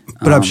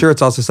 But I'm sure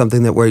it's also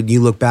something that where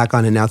you look back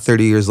on it now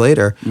 30 years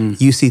later,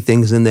 you see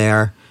things in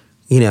there,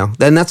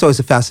 and that's always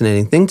a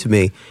fascinating thing to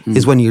me,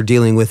 is when you're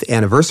dealing with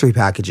anniversary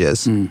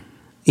packages,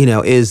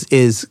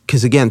 is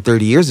because again,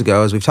 30 years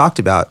ago, as we've talked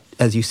about,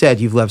 as you said,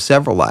 you've lived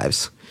several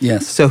lives.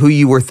 Yes. So who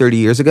you were 30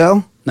 years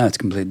ago? No, it's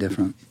completely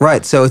different.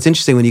 Right. So it's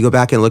interesting when you go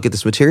back and look at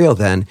this material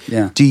then.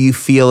 Yeah. Do you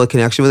feel a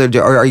connection with it?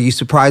 Or are you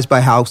surprised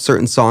by how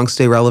certain songs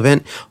stay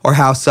relevant, or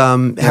how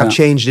some have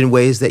changed in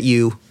ways that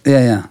you...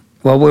 Yeah.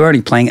 Well, we're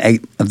already playing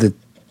 8 of the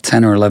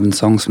 10 or 11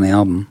 songs from the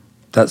album.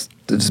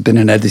 There's been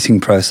an editing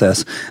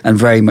process, and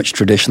very much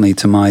traditionally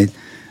to my,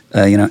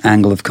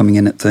 angle of coming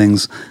in at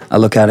things, I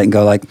look at it and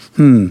go like,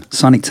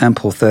 Sonic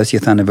Temple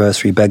 30th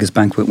anniversary, Beggars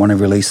Banquet want to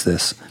release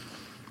this.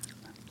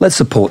 Let's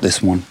support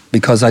this one,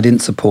 because I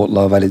didn't support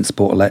Love, I didn't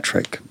support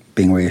Electric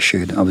being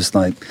reissued. I was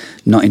like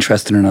not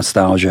interested in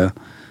nostalgia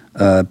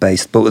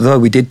based. But although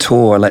we did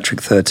tour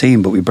Electric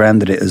 13, but we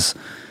branded it as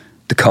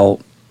The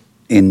Cult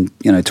in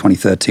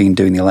 2013,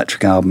 doing the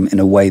Electric album in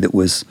a way that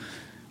was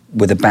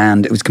with a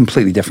band. It was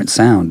completely different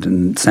sound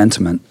and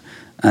sentiment,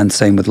 and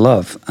same with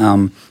Love.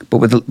 But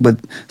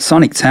with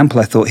Sonic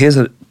Temple, I thought here's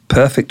a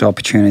perfect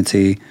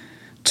opportunity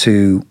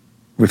to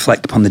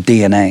reflect upon the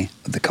DNA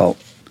of the Cult.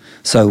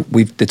 So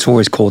the tour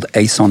is called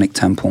A Sonic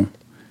Temple,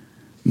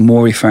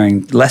 more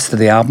referring less to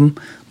the album,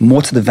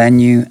 more to the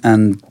venue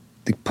and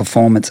the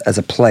performance as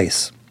a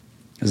place,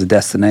 as a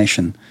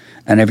destination,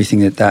 and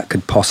everything that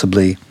could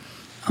possibly,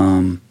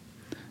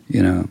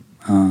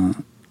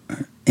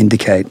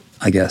 indicate,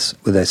 I guess,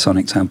 with A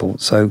Sonic Temple.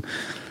 So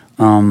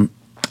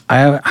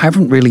I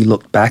haven't really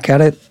looked back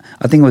at it.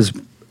 I think I was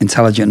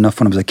intelligent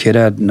enough when I was a kid.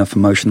 I had enough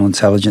emotional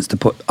intelligence to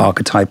put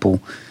archetypal,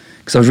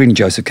 because I was reading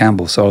Joseph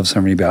Campbell, so all of a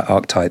sudden reading about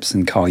archetypes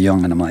and Carl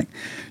Jung, and I'm like,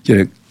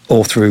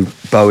 all through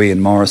Bowie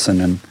and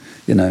Morrison and,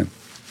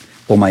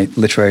 all my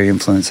literary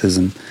influences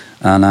and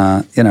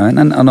a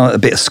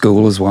bit of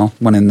school as well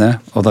went in there,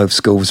 although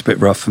school was a bit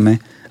rough for me.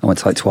 I went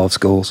to like 12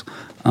 schools.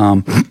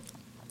 There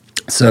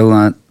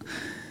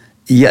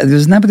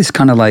was never this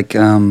kind of like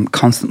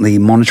constantly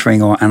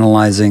monitoring or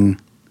analyzing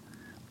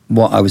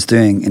what I was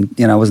doing. And,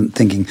 I wasn't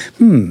thinking,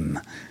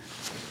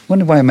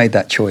 wonder why I made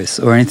that choice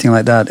or anything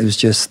like that. It was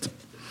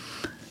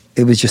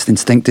just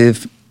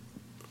instinctive.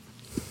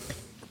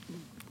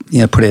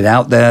 Put it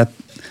out there,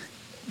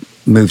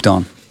 moved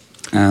on.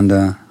 And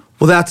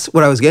well, that's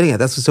what I was getting at.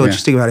 That's what's so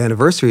interesting about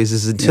anniversaries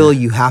is until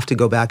you have to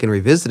go back and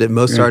revisit it,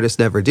 most artists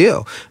never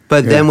do.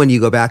 But then when you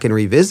go back and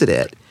revisit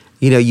it,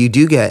 you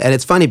do get, and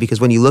it's funny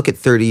because when you look at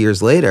 30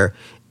 years later,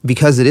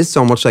 because it is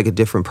so much like a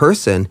different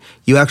person,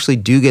 you actually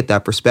do get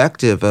that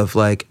perspective of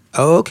like,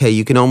 oh, okay,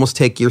 you can almost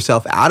take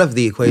yourself out of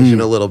the equation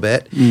a little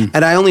bit.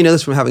 And I only know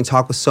this from having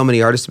talked with so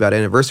many artists about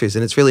anniversaries.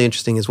 And it's really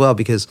interesting as well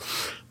because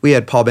we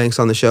had Paul Banks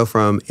on the show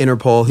from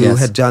Interpol who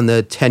had done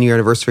the 10-year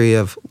anniversary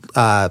of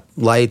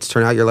Lights,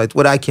 Turn Out Your Lights.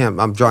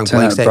 I'm drawing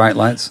blanks. Bright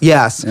Lights.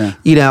 Yes. Yeah.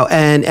 You know,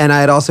 and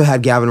I had also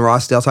had Gavin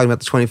Rossdale talking about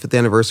the 25th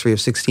anniversary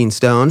of 16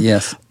 Stone.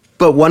 Yes.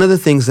 But one of the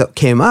things that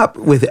came up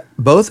with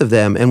both of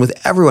them and with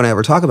everyone I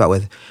ever talk about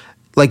with,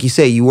 like you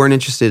say, you weren't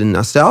interested in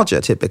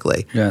nostalgia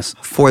typically. Yes.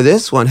 For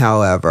this one,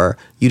 however,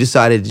 you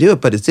decided to do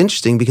it. But it's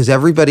interesting because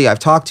everybody I've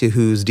talked to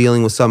who's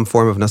dealing with some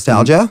form of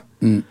nostalgia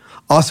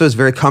also is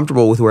very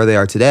comfortable with where they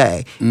are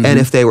today. And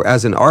if they were,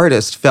 as an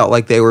artist, felt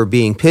like they were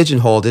being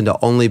pigeonholed into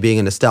only being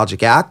a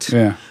nostalgic act,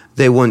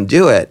 they wouldn't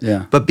do it.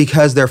 Yeah. But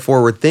because they're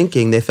forward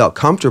thinking, they felt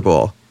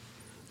comfortable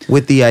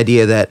with the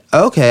idea that,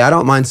 okay, I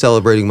don't mind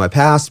celebrating my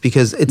past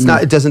because it's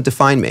not, it doesn't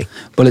define me.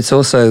 But it's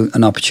also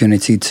an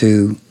opportunity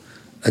to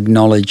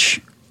acknowledge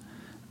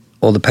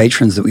all the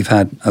patrons that we've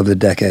had over the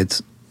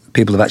decades.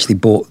 People have actually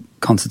bought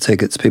concert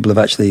tickets. People have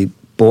actually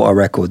bought our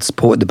records,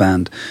 supported the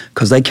band,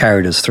 because they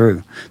carried us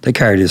through. They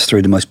carried us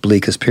through the most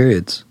bleakest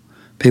periods.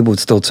 People would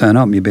still turn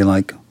up and you'd be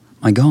like,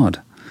 my God,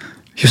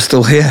 you're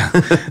still here.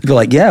 You'd be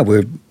like, yeah,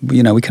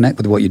 we connect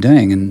with what you're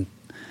doing.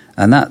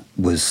 And that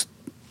was,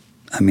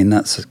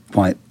 that's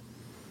quite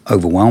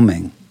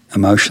overwhelming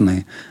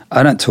emotionally.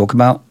 I don't talk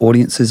about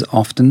audiences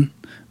often,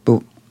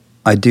 but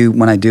I do,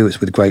 when I do, it's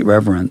with great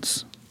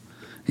reverence.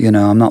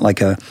 I'm not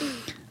like a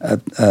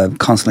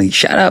constantly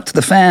shout out to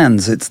the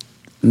fans. It's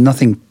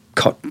nothing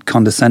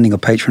condescending or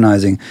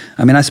patronizing.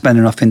 I spend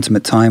enough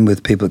intimate time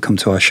with people that come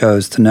to our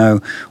shows to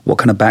know what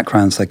kind of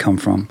backgrounds they come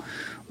from,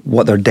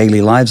 what their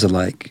daily lives are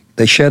like.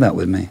 They share that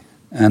with me.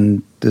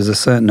 And there's a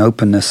certain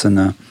openness and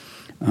a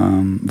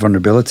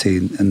vulnerability,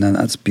 and then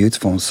that's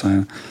beautiful.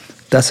 So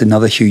that's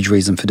another huge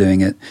reason for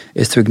doing it,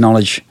 is to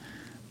acknowledge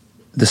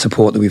the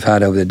support that we've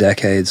had over the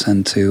decades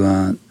and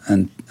to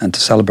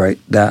celebrate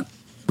that.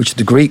 Which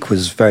the Greek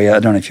was very, I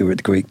don't know if you were at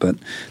the Greek, but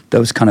that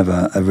was kind of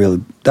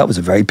that was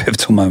a very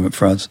pivotal moment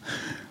for us.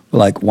 We're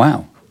like,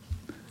 wow,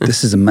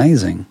 this is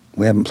amazing.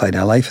 We haven't played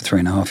LA for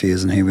 3.5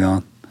 years, and here we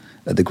are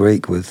at the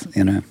Greek with,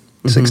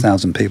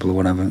 6,000 people or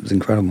whatever. It was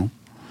incredible.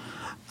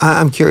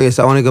 I'm curious.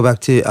 I want to go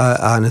back to,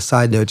 on a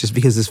side note, just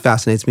because this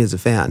fascinates me as a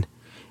fan.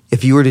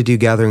 If you were to do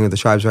Gathering of the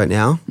Tribes right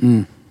now,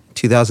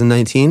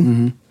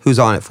 2019, who's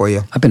on it for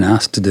you? I've been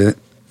asked to do it.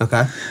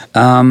 Okay.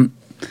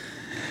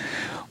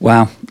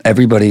 Wow,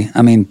 everybody.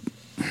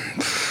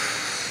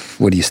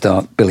 Where do you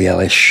start? Billie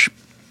Eilish,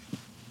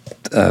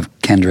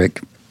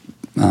 Kendrick,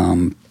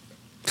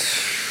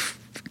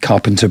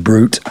 Carpenter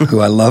Brute,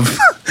 who I love.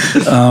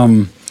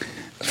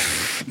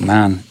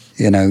 Man,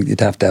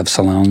 you'd have to have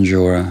Solange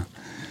or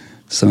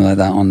something like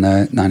that on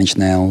there, 9 Inch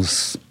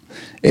Nails.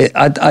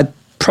 I'd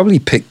probably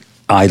pick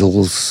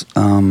Idols,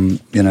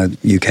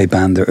 UK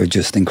band that are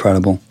just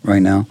incredible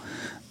right now.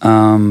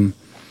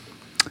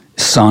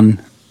 Sun,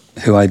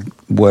 who I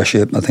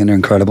worship. I think they're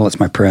incredible. It's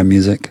my prayer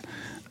music.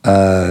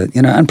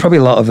 And probably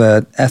a lot of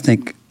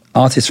ethnic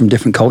artists from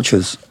different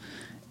cultures,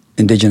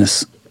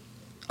 indigenous.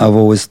 I've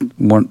always,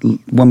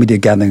 when we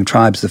did Gathering of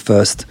Tribes, the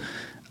first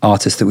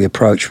artists that we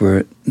approached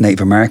were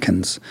Native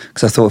Americans.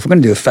 Because I thought, if we're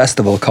going to do a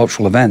festival, a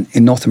cultural event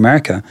in North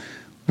America,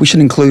 we should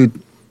include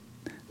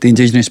the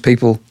indigenous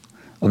people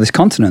of this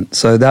continent.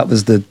 So that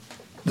was the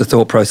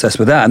thought process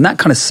with that. And that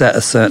kind of set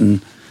a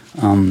certain,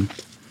 a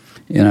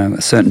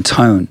certain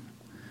tone.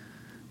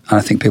 And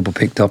I think people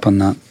picked up on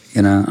that,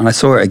 And I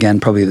saw it again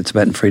probably at the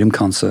Tibetan Freedom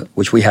Concert,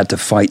 which we had to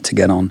fight to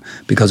get on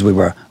because we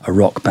were a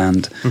rock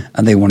band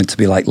and they wanted to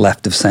be like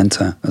left of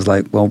center. I was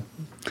like, well,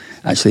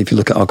 actually, if you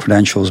look at our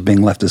credentials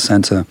being left of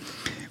center,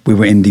 we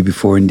were indie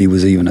before indie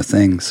was even a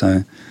thing.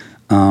 So,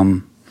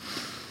 I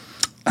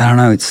don't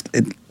know.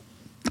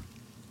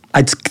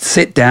 I'd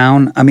sit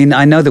down.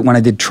 I know that when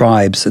I did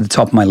Tribes, at the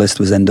top of my list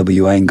was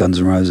NWA and Guns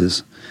N'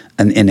 Roses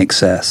and In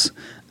Excess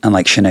and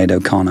like Sinead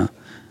O'Connor.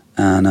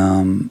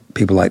 And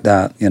people like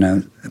that,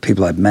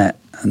 people I'd met.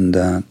 And,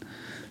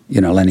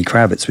 Lenny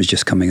Kravitz was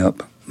just coming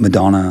up.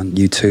 Madonna,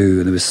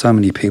 U2. There was so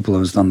many people who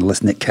was on the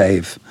list. Nick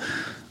Cave,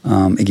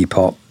 Iggy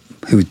Pop,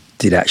 who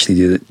did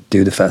actually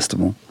do the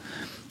festival.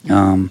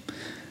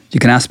 You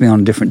can ask me on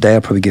a different day,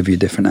 I'll probably give you a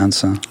different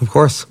answer. Of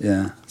course.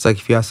 Yeah. It's like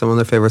if you ask someone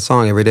their favorite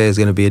song, every day is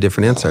going to be a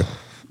different answer.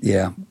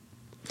 Yeah.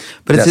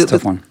 But that's a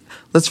tough one.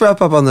 Let's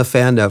wrap up on the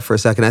fan note for a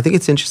second. I think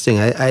it's interesting.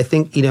 I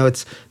think,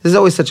 this is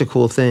always such a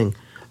cool thing.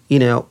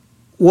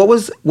 What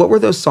were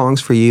those songs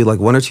for you, like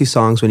one or two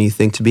songs when you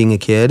think to being a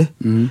kid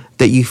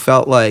that you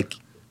felt like,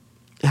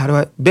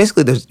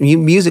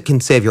 music can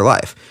save your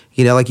life.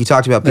 Like you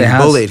talked about being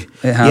bullied.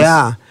 It has.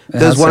 Yeah.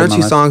 Those one or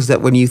two songs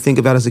that when you think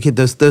about as a kid,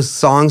 those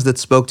songs that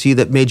spoke to you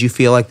that made you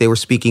feel like they were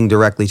speaking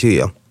directly to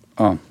you.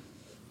 Oh,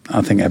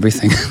 I think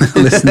everything I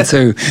listened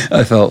to,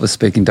 I felt was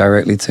speaking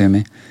directly to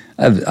me.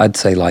 I'd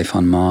say Life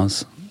on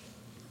Mars.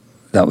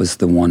 That was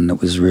the one that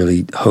was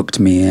really hooked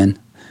me in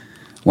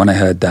when I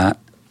heard that.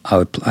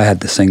 I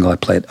had the single, I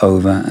played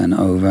over and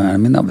over. I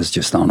mean, that was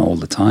just on all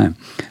the time.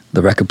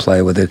 The record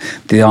player with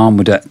the arm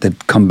would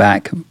come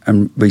back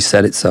and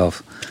reset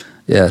itself.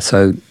 Yeah,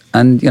 so,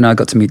 and, I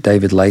got to meet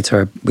David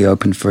later. We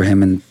opened for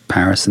him in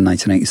Paris in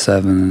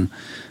 1987 and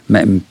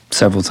met him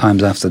several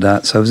times after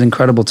that. So it was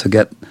incredible to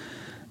get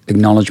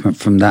acknowledgement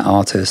from that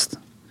artist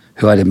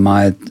who I'd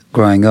admired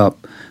growing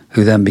up,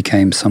 who then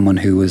became someone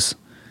who was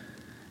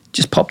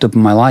just popped up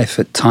in my life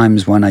at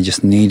times when I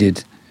just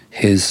needed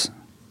his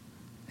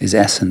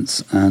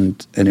essence,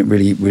 and it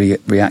really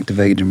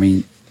reactivated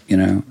me,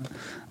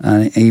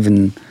 and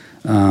even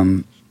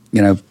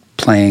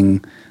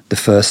playing the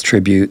first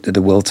tribute at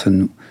the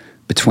Wilton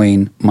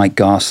between Mike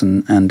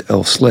Garson and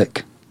Earl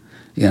Slick,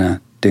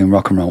 doing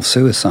Rock and Roll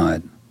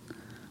Suicide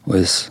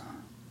was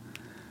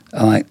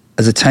like,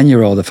 as a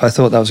 10-year-old, if I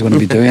thought that was going to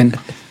be doing,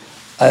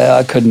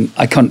 I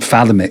couldn't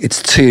fathom it.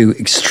 It's too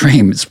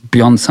extreme. It's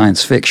beyond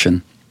science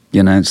fiction.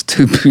 It's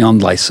too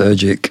beyond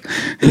lysergic,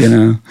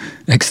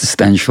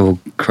 existential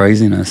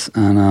craziness.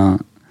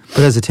 And but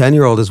as a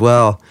 10-year-old as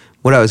well,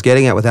 what I was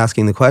getting at with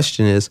asking the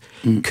question is,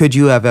 could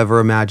you have ever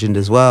imagined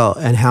as well,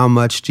 and how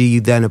much do you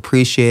then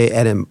appreciate,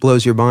 and it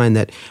blows your mind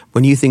that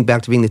when you think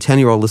back to being the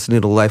 10-year-old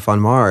listening to Life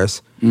on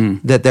Mars,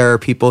 that there are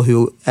people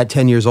who at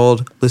 10 years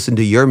old listened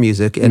to your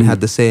music and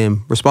had the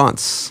same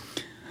response?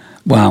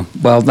 Wow.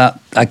 Well, that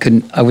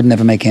I would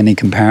never make any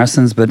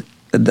comparisons, but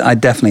I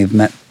definitely have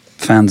met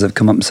fans that have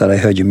come up and said, I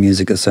heard your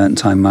music at a certain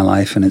time in my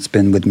life, and it's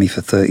been with me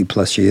for 30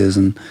 plus years,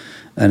 and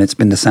it's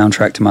been the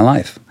soundtrack to my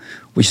life,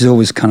 which is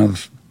always kind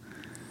of,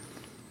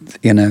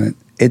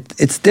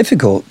 it's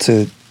difficult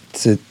to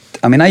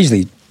I mean, I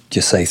usually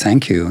just say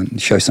thank you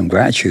and show some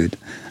gratitude,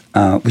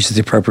 which is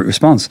the appropriate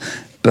response.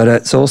 But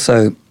it's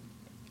also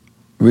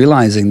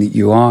realizing that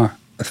you are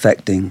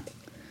affecting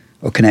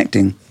or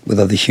connecting with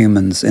other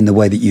humans in the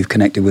way that you've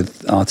connected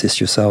with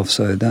artists yourself.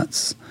 So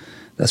that's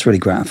really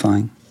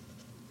gratifying.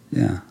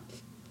 Yeah.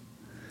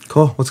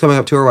 Cool. What's coming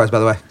up tour-wise, by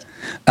the way?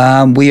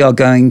 We are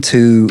going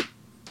to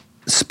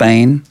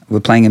Spain.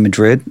 We're playing in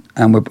Madrid,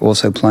 and we're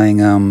also playing.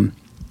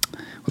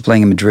 We're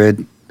playing in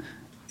Madrid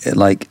at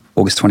like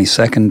August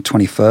 22nd,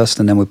 21st,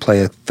 and then we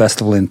play a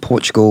festival in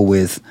Portugal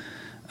with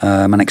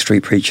Manic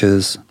Street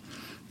Preachers,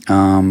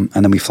 and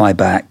then we fly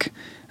back,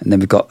 and then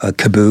we've got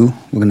Kaboo.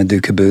 We're going to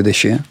do Kaboo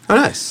this year. Oh,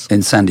 nice.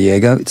 In San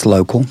Diego. It's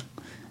local,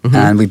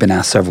 and we've been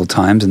asked several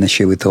times, and this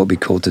year we thought it'd be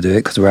cool to do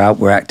it because we're out,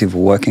 we're active,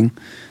 we're working.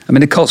 I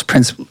mean, the Cult's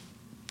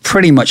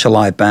pretty much a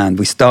live band.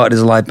 We started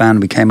as a live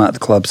band, we came out of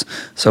the clubs,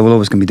 so we're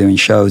always going to be doing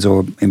shows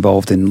or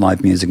involved in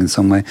live music in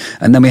some way.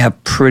 And then we have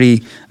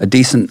a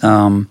decent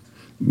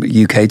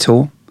UK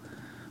tour,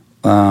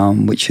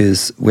 which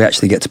is, we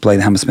actually get to play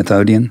the Hammersmith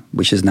Odeon,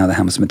 which is now the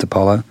Hammersmith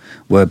Apollo,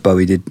 where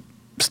Bowie did,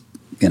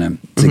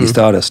 Ziggy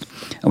Stardust.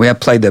 And we have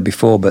played there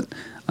before, but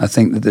I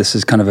think that this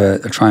is kind of a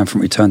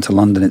triumphant return to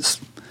London.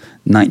 It's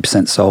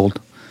 90%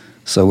 sold,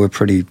 so we're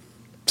pretty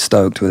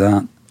stoked with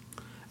that.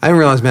 I didn't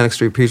realize Manic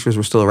Street Preachers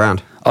were still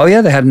around. Oh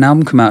yeah, they had an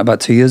album come out about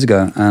 2 years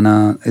ago,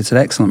 and it's an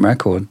excellent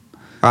record.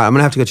 All right, I'm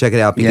gonna have to go check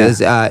it out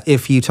because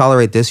If You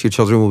Tolerate This, Your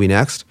Children Will Be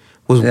Next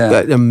was one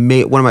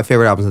of my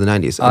favorite albums of the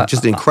 '90s.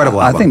 Just an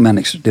incredible album. I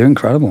think they're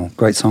incredible,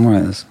 great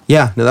songwriters.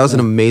 Yeah, no, that was an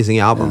amazing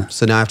album.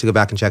 So now I have to go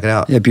back and check it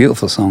out. Yeah,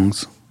 beautiful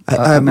songs.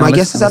 My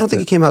guess is I don't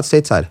think it came out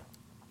stateside.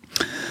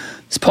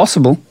 It's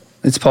possible,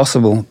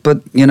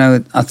 but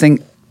I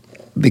think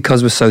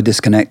because we're so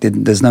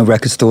disconnected, there's no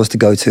record stores to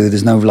go to.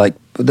 There's no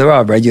there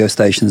are radio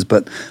stations,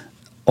 but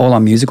all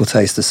our musical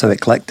tastes are so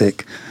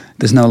eclectic.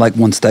 There's no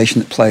one station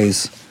that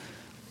plays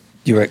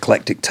your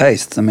eclectic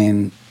tastes. I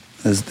mean,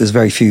 there's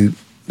very few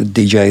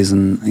DJs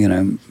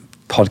and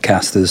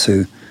podcasters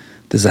who,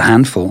 there's a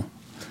handful,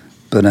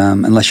 but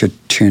unless you're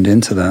tuned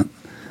into that,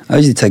 I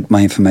usually take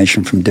my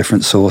information from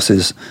different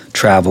sources: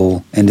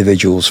 travel,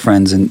 individuals,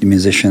 friends, and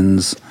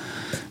musicians.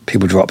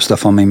 People drop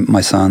stuff on me.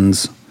 My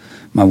sons,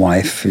 my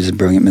wife, who's a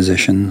brilliant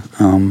musician.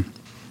 How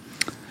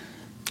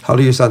old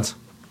are your sons?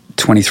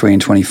 23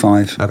 and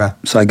 25. Okay.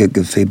 So I get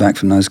good feedback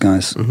from those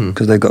guys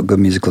because they've got good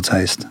musical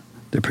taste.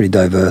 They're pretty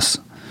diverse.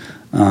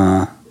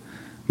 My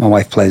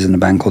wife plays in a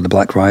band called the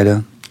Black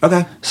Rider.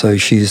 Okay. So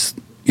she's,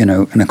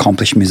 an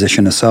accomplished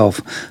musician herself.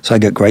 So I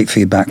get great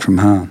feedback from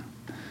her.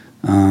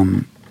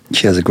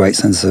 She has a great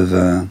sense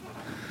of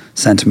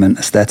sentiment,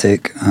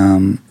 aesthetic.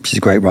 She's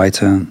a great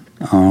writer.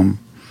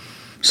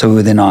 So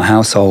within our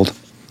household,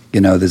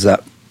 there's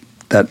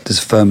there's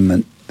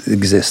firmament that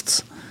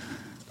exists.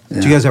 Yeah.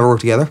 Do you guys ever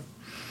work together?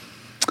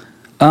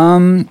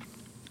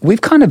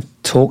 We've kind of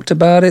talked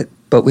about it,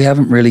 but we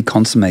haven't really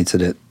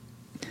consummated it.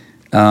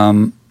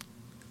 I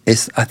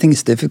think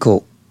it's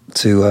difficult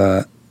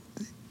to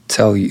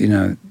tell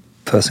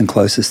person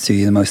closest to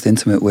you, the most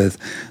intimate with,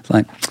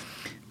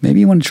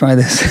 maybe you want to try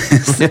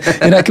this. It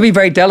can be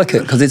very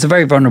delicate because it's a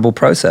very vulnerable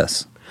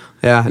process.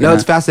 Yeah, no,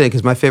 it's fascinating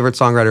because my favorite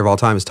songwriter of all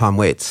time is Tom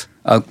Waits.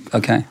 Oh,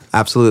 okay.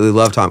 Absolutely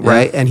love Tom,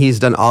 right? And he's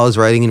done all his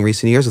writing in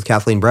recent years with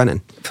Kathleen Brennan.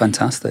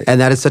 Fantastic. And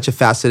that is such a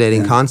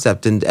fascinating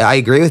concept, and I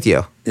agree with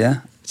you.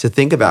 Yeah. To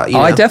think about,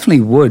 I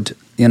definitely would,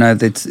 You know,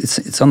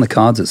 it's on the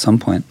cards at some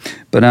point.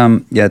 But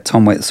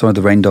Tom Waits saw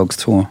the Rain Dogs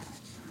tour,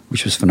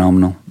 which was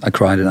phenomenal. I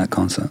cried at that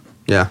concert.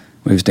 Yeah.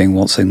 When he was doing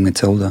Waltzing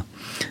Matilda.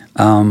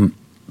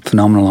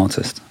 Phenomenal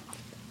artist.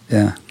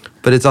 Yeah.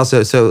 But it's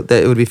also so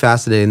that it would be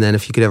fascinating then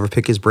if you could ever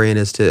pick his brain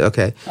as to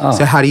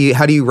so how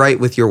do you write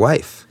with your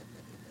wife?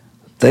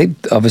 They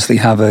obviously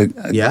have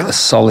a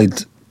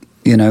solid,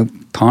 you know,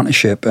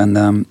 partnership,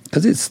 and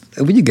because it's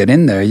when you get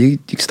in there, you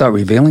start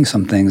revealing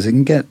some things. It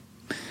can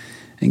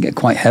get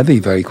quite heavy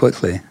very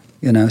quickly,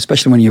 you know,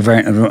 especially when you're very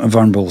in a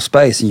vulnerable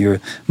space and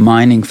you're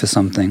mining for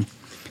something.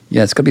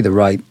 Yeah, it's got to be the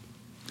right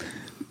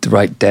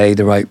day,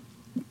 the right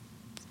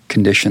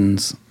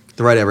conditions,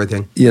 the right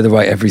everything. Yeah, the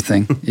right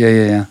everything.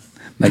 Yeah.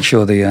 Make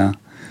sure you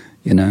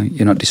know,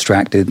 you're not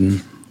distracted,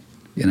 and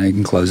you know you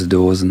can close the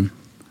doors, and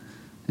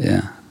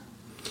yeah.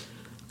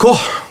 Cool.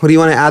 What do you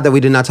want to add that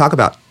we did not talk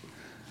about?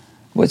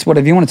 Well, it's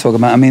whatever you want to talk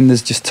about. I mean,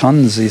 there's just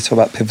tons. You talk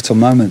about pivotal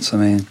moments. I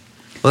mean,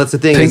 well, that's the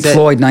thing. Pink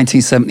Floyd,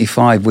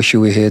 1975, Wish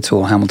You Were Here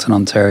tour, Hamilton,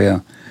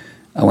 Ontario.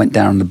 I went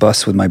down on the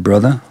bus with my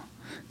brother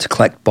to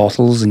collect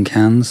bottles and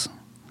cans.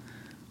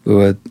 We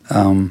were,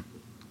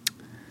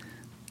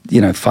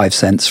 5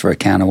 cents for a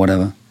can or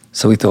whatever.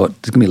 So we thought,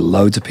 there's going to be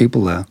loads of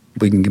people there.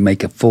 We can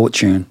make a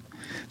fortune.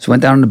 So we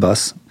went down on the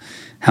bus,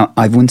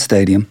 Ivewin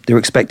Stadium. They were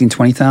expecting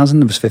 20,000.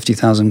 There was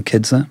 50,000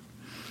 kids there.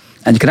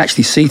 And you could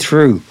actually see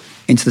through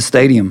into the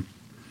stadium.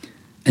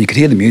 And you could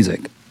hear the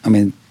music. I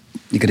mean,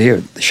 you could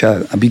hear the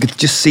show. But you could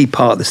just see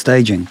part of the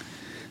staging.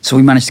 So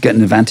we managed to get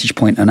an vantage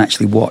point and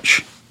actually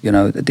watch, you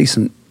know, a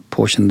decent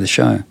portion of the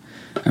show.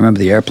 I remember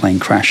the airplane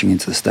crashing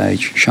into the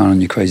stage, Shine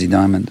on You Crazy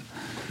Diamond.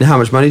 Now, how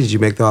much money did you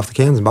make though off the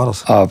cans and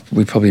bottles?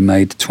 We probably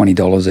made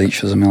 $20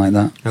 each or something like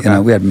that. Okay. You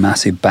know, we had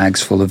massive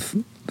bags full of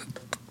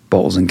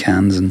bottles and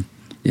cans, and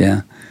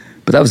yeah.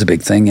 But that was a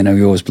big thing, you know,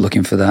 you're always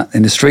looking for that.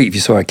 In the street, if you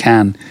saw a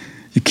can,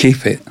 you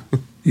keep it.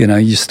 You know,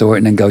 you store it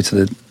and then go to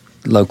the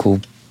local,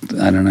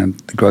 the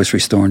grocery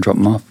store and drop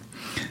them off.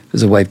 It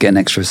was a way of getting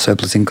extra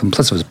surplus income.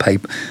 Plus, it was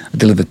I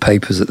delivered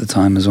papers at the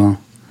time as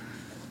well.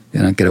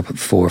 You know, get up at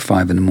 4 or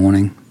 5 in the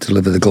morning,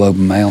 deliver the Globe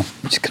and Mail,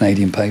 which is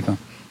Canadian paper.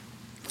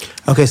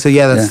 Okay, so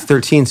that's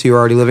 13, so you were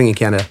already living in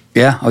Canada.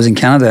 Yeah, I was in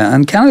Canada,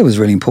 and Canada was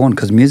really important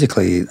because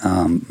musically,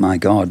 my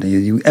God,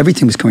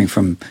 everything was coming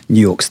from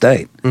New York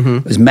State. Mm-hmm.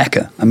 It was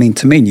Mecca. I mean,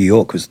 to me, New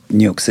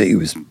York City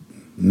was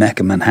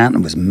Mecca.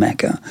 Manhattan was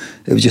Mecca.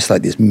 It was just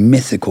like this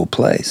mythical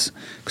place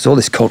because all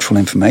this cultural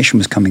information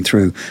was coming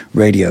through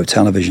radio,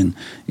 television,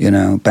 you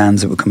know,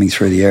 bands that were coming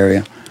through the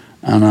area.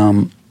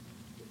 And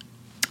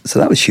so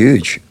that was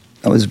huge.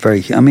 That was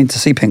to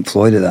see Pink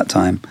Floyd at that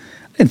time,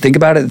 I didn't think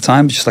about it at the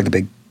time. It was just like a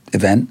big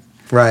event.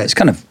 Right. It's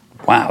kind of,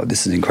 wow,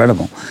 this is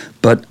incredible.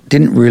 But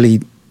didn't really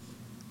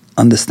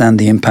understand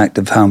the impact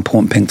of how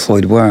important Pink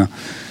Floyd were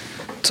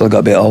until I got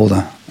a bit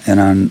older, you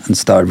know, and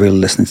started really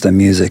listening to their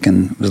music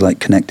and was like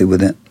connected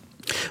with it.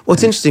 Well,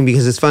 it's interesting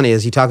because it's funny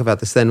as you talk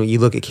about this, then when you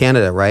look at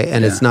Canada, right?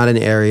 And it's not an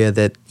area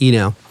that, you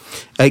know,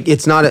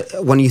 it's not,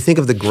 when you think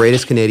of the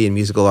greatest Canadian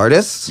musical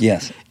artists,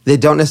 yes, they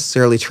don't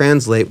necessarily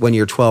translate when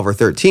you're 12 or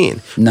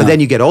 13. No. But then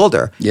you get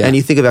older and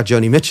you think about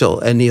Joni Mitchell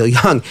and Neil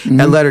Young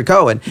and Leonard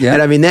Cohen. Yeah.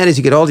 And I mean, then as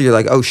you get older, you're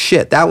like, oh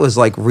shit, that was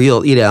like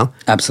real, you know?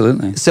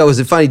 Absolutely. So is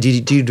it funny? Do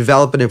you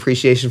develop an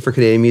appreciation for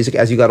Canadian music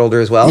as you got older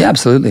as well? Yeah,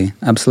 absolutely.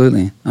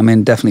 Absolutely. I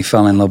mean, definitely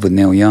fell in love with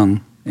Neil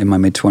Young in my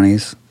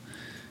mid-20s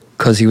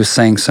because he was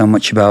saying so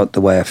much about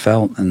the way I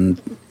felt and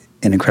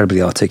in an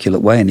incredibly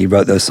articulate way. And he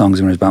wrote those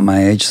songs when he was about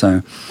my age,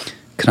 so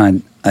kind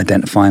of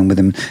identifying with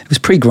him. It was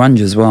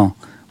pre-grunge as well,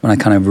 when I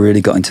kind of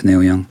really got into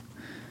Neil Young.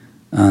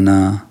 And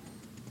I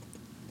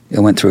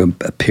went through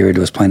a period I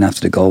was playing after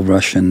the Gold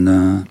Rush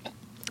and,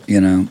 you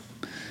know,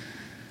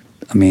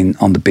 I mean,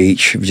 on the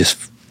beach,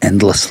 just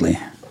endlessly,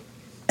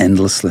 and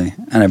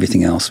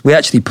everything else. We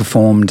actually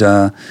performed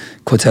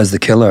Cortez the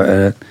Killer at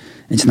an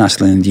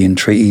International Indian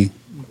Treaty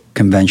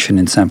Convention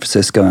in San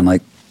Francisco in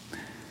like,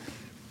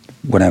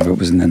 whatever, it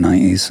was in the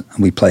 90s.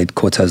 And we played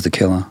Cortez the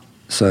Killer.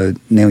 So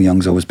Neil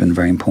Young's always been a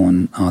very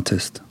important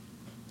artist.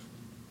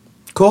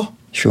 Cool.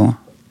 Sure.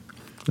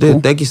 Dude,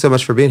 Cool. Thank you so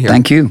much for being here.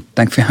 Thank you.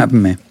 Thanks for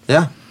having me.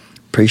 Yeah.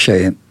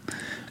 Appreciate it.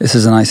 This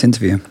is a nice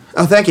interview.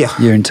 Oh, thank you.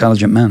 You're an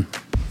intelligent man.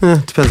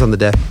 Depends on the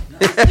day.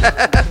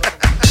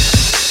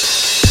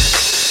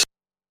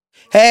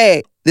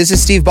 Hey, this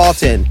is Steve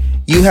Baltin.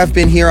 You have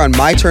been here on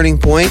My Turning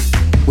Point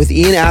with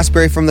Ian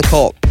Astbury from The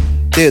Cult.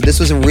 Dude, this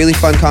was a really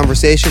fun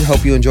conversation.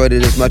 Hope you enjoyed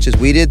it as much as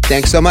we did.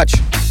 Thanks so much.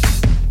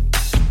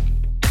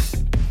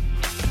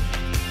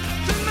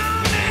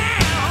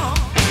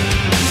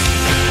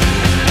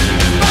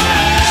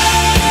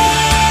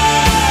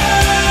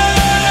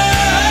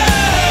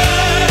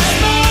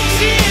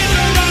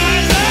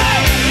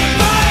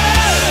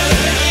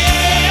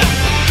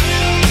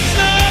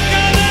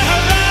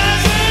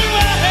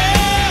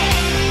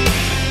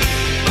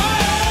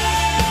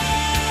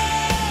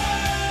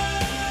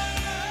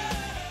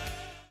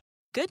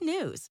 Good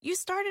news. You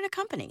started a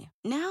company.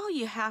 Now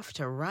you have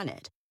to run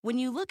it. When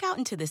you look out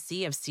into the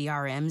sea of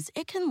CRMs,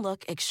 it can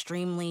look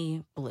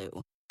extremely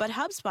blue. But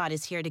HubSpot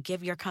is here to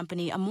give your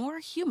company a more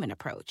human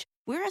approach.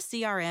 We're a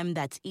CRM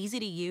that's easy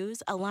to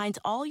use, aligns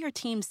all your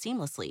teams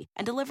seamlessly,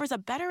 and delivers a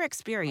better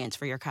experience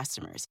for your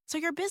customers, so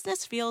your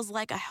business feels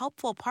like a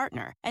helpful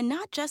partner and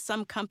not just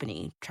some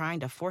company trying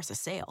to force a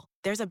sale.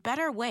 There's a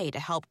better way to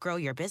help grow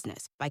your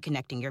business by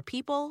connecting your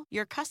people,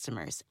 your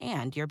customers,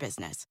 and your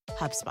business.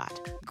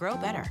 HubSpot. Grow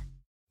better.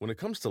 When it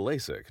comes to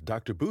LASIK,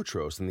 Dr.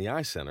 Boutros and the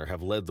Eye Center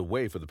have led the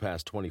way for the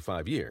past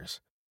 25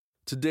 years.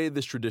 Today,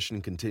 this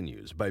tradition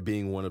continues by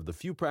being one of the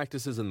few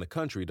practices in the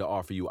country to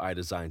offer you Eye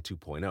Design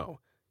 2.0,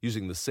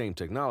 using the same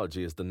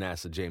technology as the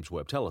NASA James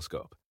Webb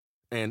Telescope.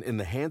 And in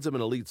the hands of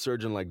an elite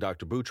surgeon like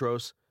Dr.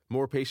 Boutros,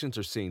 more patients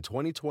are seeing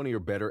 20/20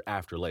 or better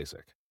after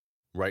LASIK.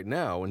 Right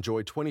now,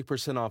 enjoy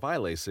 20% off eye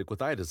LASIK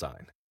with Eye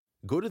Design.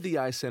 Go to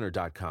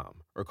theeyecenter.com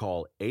or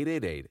call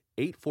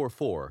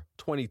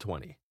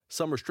 888-844-2020.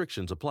 Some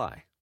restrictions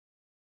apply.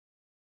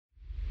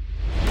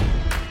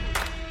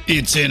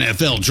 It's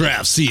NFL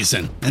draft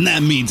season, and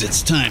that means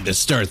it's time to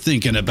start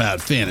thinking about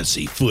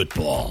fantasy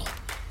football.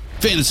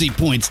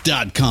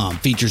 FantasyPoints.com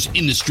features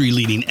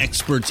industry-leading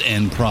experts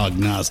and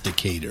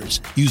prognosticators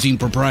using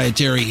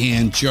proprietary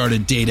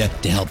hand-charted data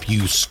to help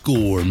you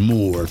score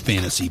more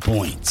fantasy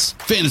points.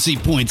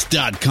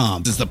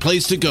 FantasyPoints.com is the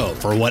place to go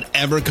for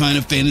whatever kind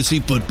of fantasy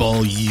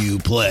football you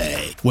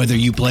play. Whether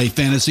you play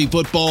fantasy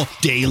football,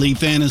 daily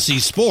fantasy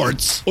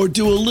sports, or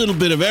do a little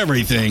bit of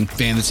everything,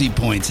 Fantasy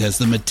Points has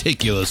the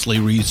meticulously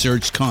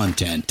researched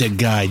content to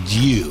guide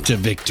you to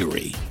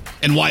victory.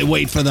 And why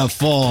wait for the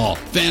fall?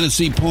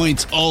 Fantasy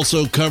Points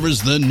also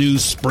covers the new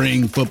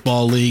spring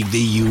football league,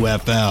 the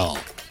UFL.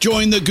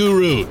 Join the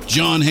guru,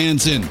 John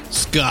Hansen,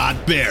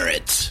 Scott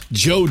Barrett,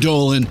 Joe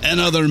Dolan,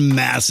 and other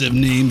massive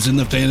names in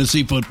the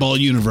fantasy football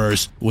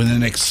universe with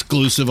an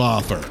exclusive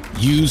offer.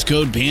 Use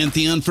code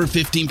Pantheon for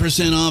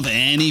 15% off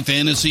any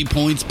Fantasy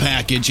Points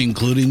package,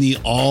 including the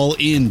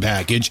all-in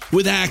package,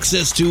 with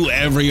access to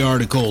every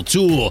article,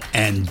 tool,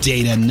 and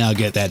data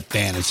nugget that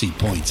Fantasy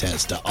Points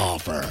has to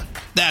offer.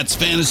 That's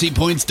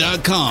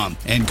FantasyPoints.com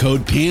and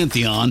code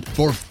Pantheon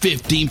for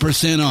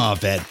 15%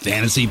 off at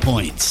Fantasy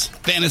Points.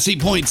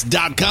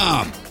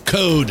 FantasyPoints.com,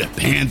 code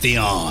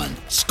Pantheon.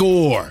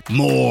 Score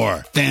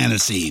more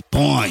fantasy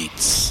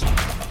points.